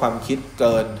ในโลกความคิดเ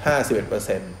กิน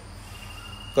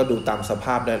 51% ก็ดูตามสภ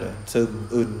าพได้เลยซึม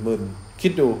อึนมึนคิ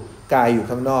ดดูกายอยู่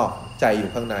ข้างนอกใจอ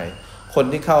ยู่ข้างในคน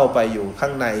ที่เข้าไปอยู่ข้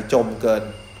างในจมเกิน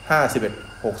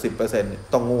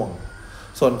 51-60% ต้องง่วง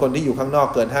ส่วนคนที่อยู่ข้างนอก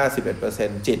เกิน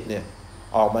 51% จิตเนี่ย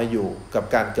ออกมาอยู่กับ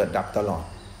การเกิดดับตลอด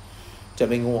จะ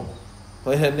ไม่ง่วงเพรา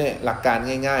ะฉะนั้นเนี่ยหลักการ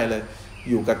ง่ายๆเลย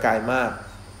อยู่กับกายมาก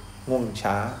ง่วง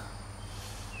ช้า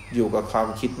อยู่กับความ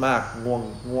คิดมากง่ว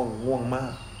งมา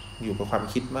กอยู่กับความ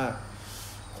คิดมาก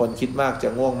คนคิดมากจะ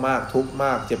ง่วงมากทุกข์ม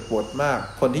ากเจ็บปวดมาก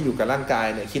คนที่อยู่กับร่างกาย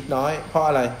เนี่ยคิดน้อยเพราะ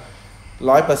อะไร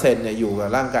 100% เนี่ยอยู่กับ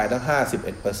ร่างกายตั้ง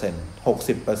 51%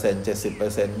 60%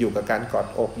 70% อยู่กับการกอด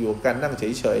อกอยู่กับการนั่งเ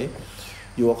ฉย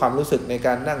ๆอยู่กับความรู้สึกในก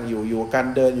ารนั่งอยู่กับการ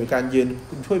เดินอยู่การยืน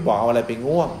คุณช่วยบอกเอาอะไรไป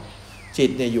ง่วงจิต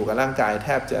เนี่ยอยู่กับร่างกายแท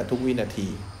บจะทุกวินาที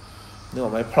นึกออ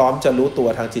กไหมพร้อมจะรู้ตัว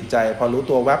ทางจิตใจพอรู้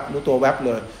ตัวแวบเ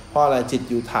ลยเพราะอะไรจิต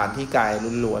อยู่ฐานที่กาย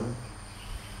ล้วน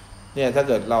ๆเนี่ยถ้าเ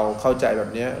กิดเราเข้าใจแบ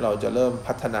บนี้เราจะเริ่ม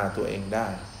พัฒนาตัวเองได้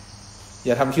อ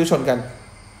ย่าทำคิ้วชนกัน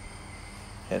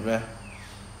เห็นไหม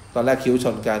ตอนแรกคิ้วช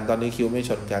นกันตอนนี้คิ้วไม่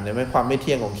ชนกันเห็นไหมความไม่เ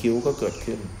ที่ยงของคิ้วก็เกิด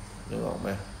ขึ้นนึกออกไหม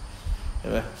เห็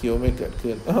นไหมคิ้วไม่เกิด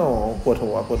ขึ้นอ้าวปวด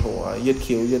หัวยืด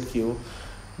คิ้ว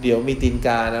เดี๋ยวมีตีนก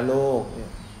านะโลก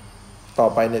ต่อ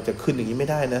ไปเนี่ยจะขึ้นอย่างนี้ไม่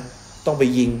ได้นะต้องไป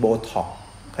ยิงโบท็อกซ์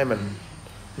ให้มัน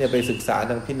เนี่ยไปศึกษา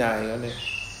ทางพี่นายแล้วเนี่ย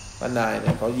ป้านายเนี่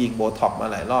ยเขายิงโบท็อกซ์มา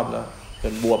หลายรอบแล้วเป็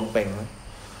นบวมเป่งแล้ว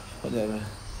เข้าใจไหม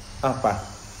อ้าวไป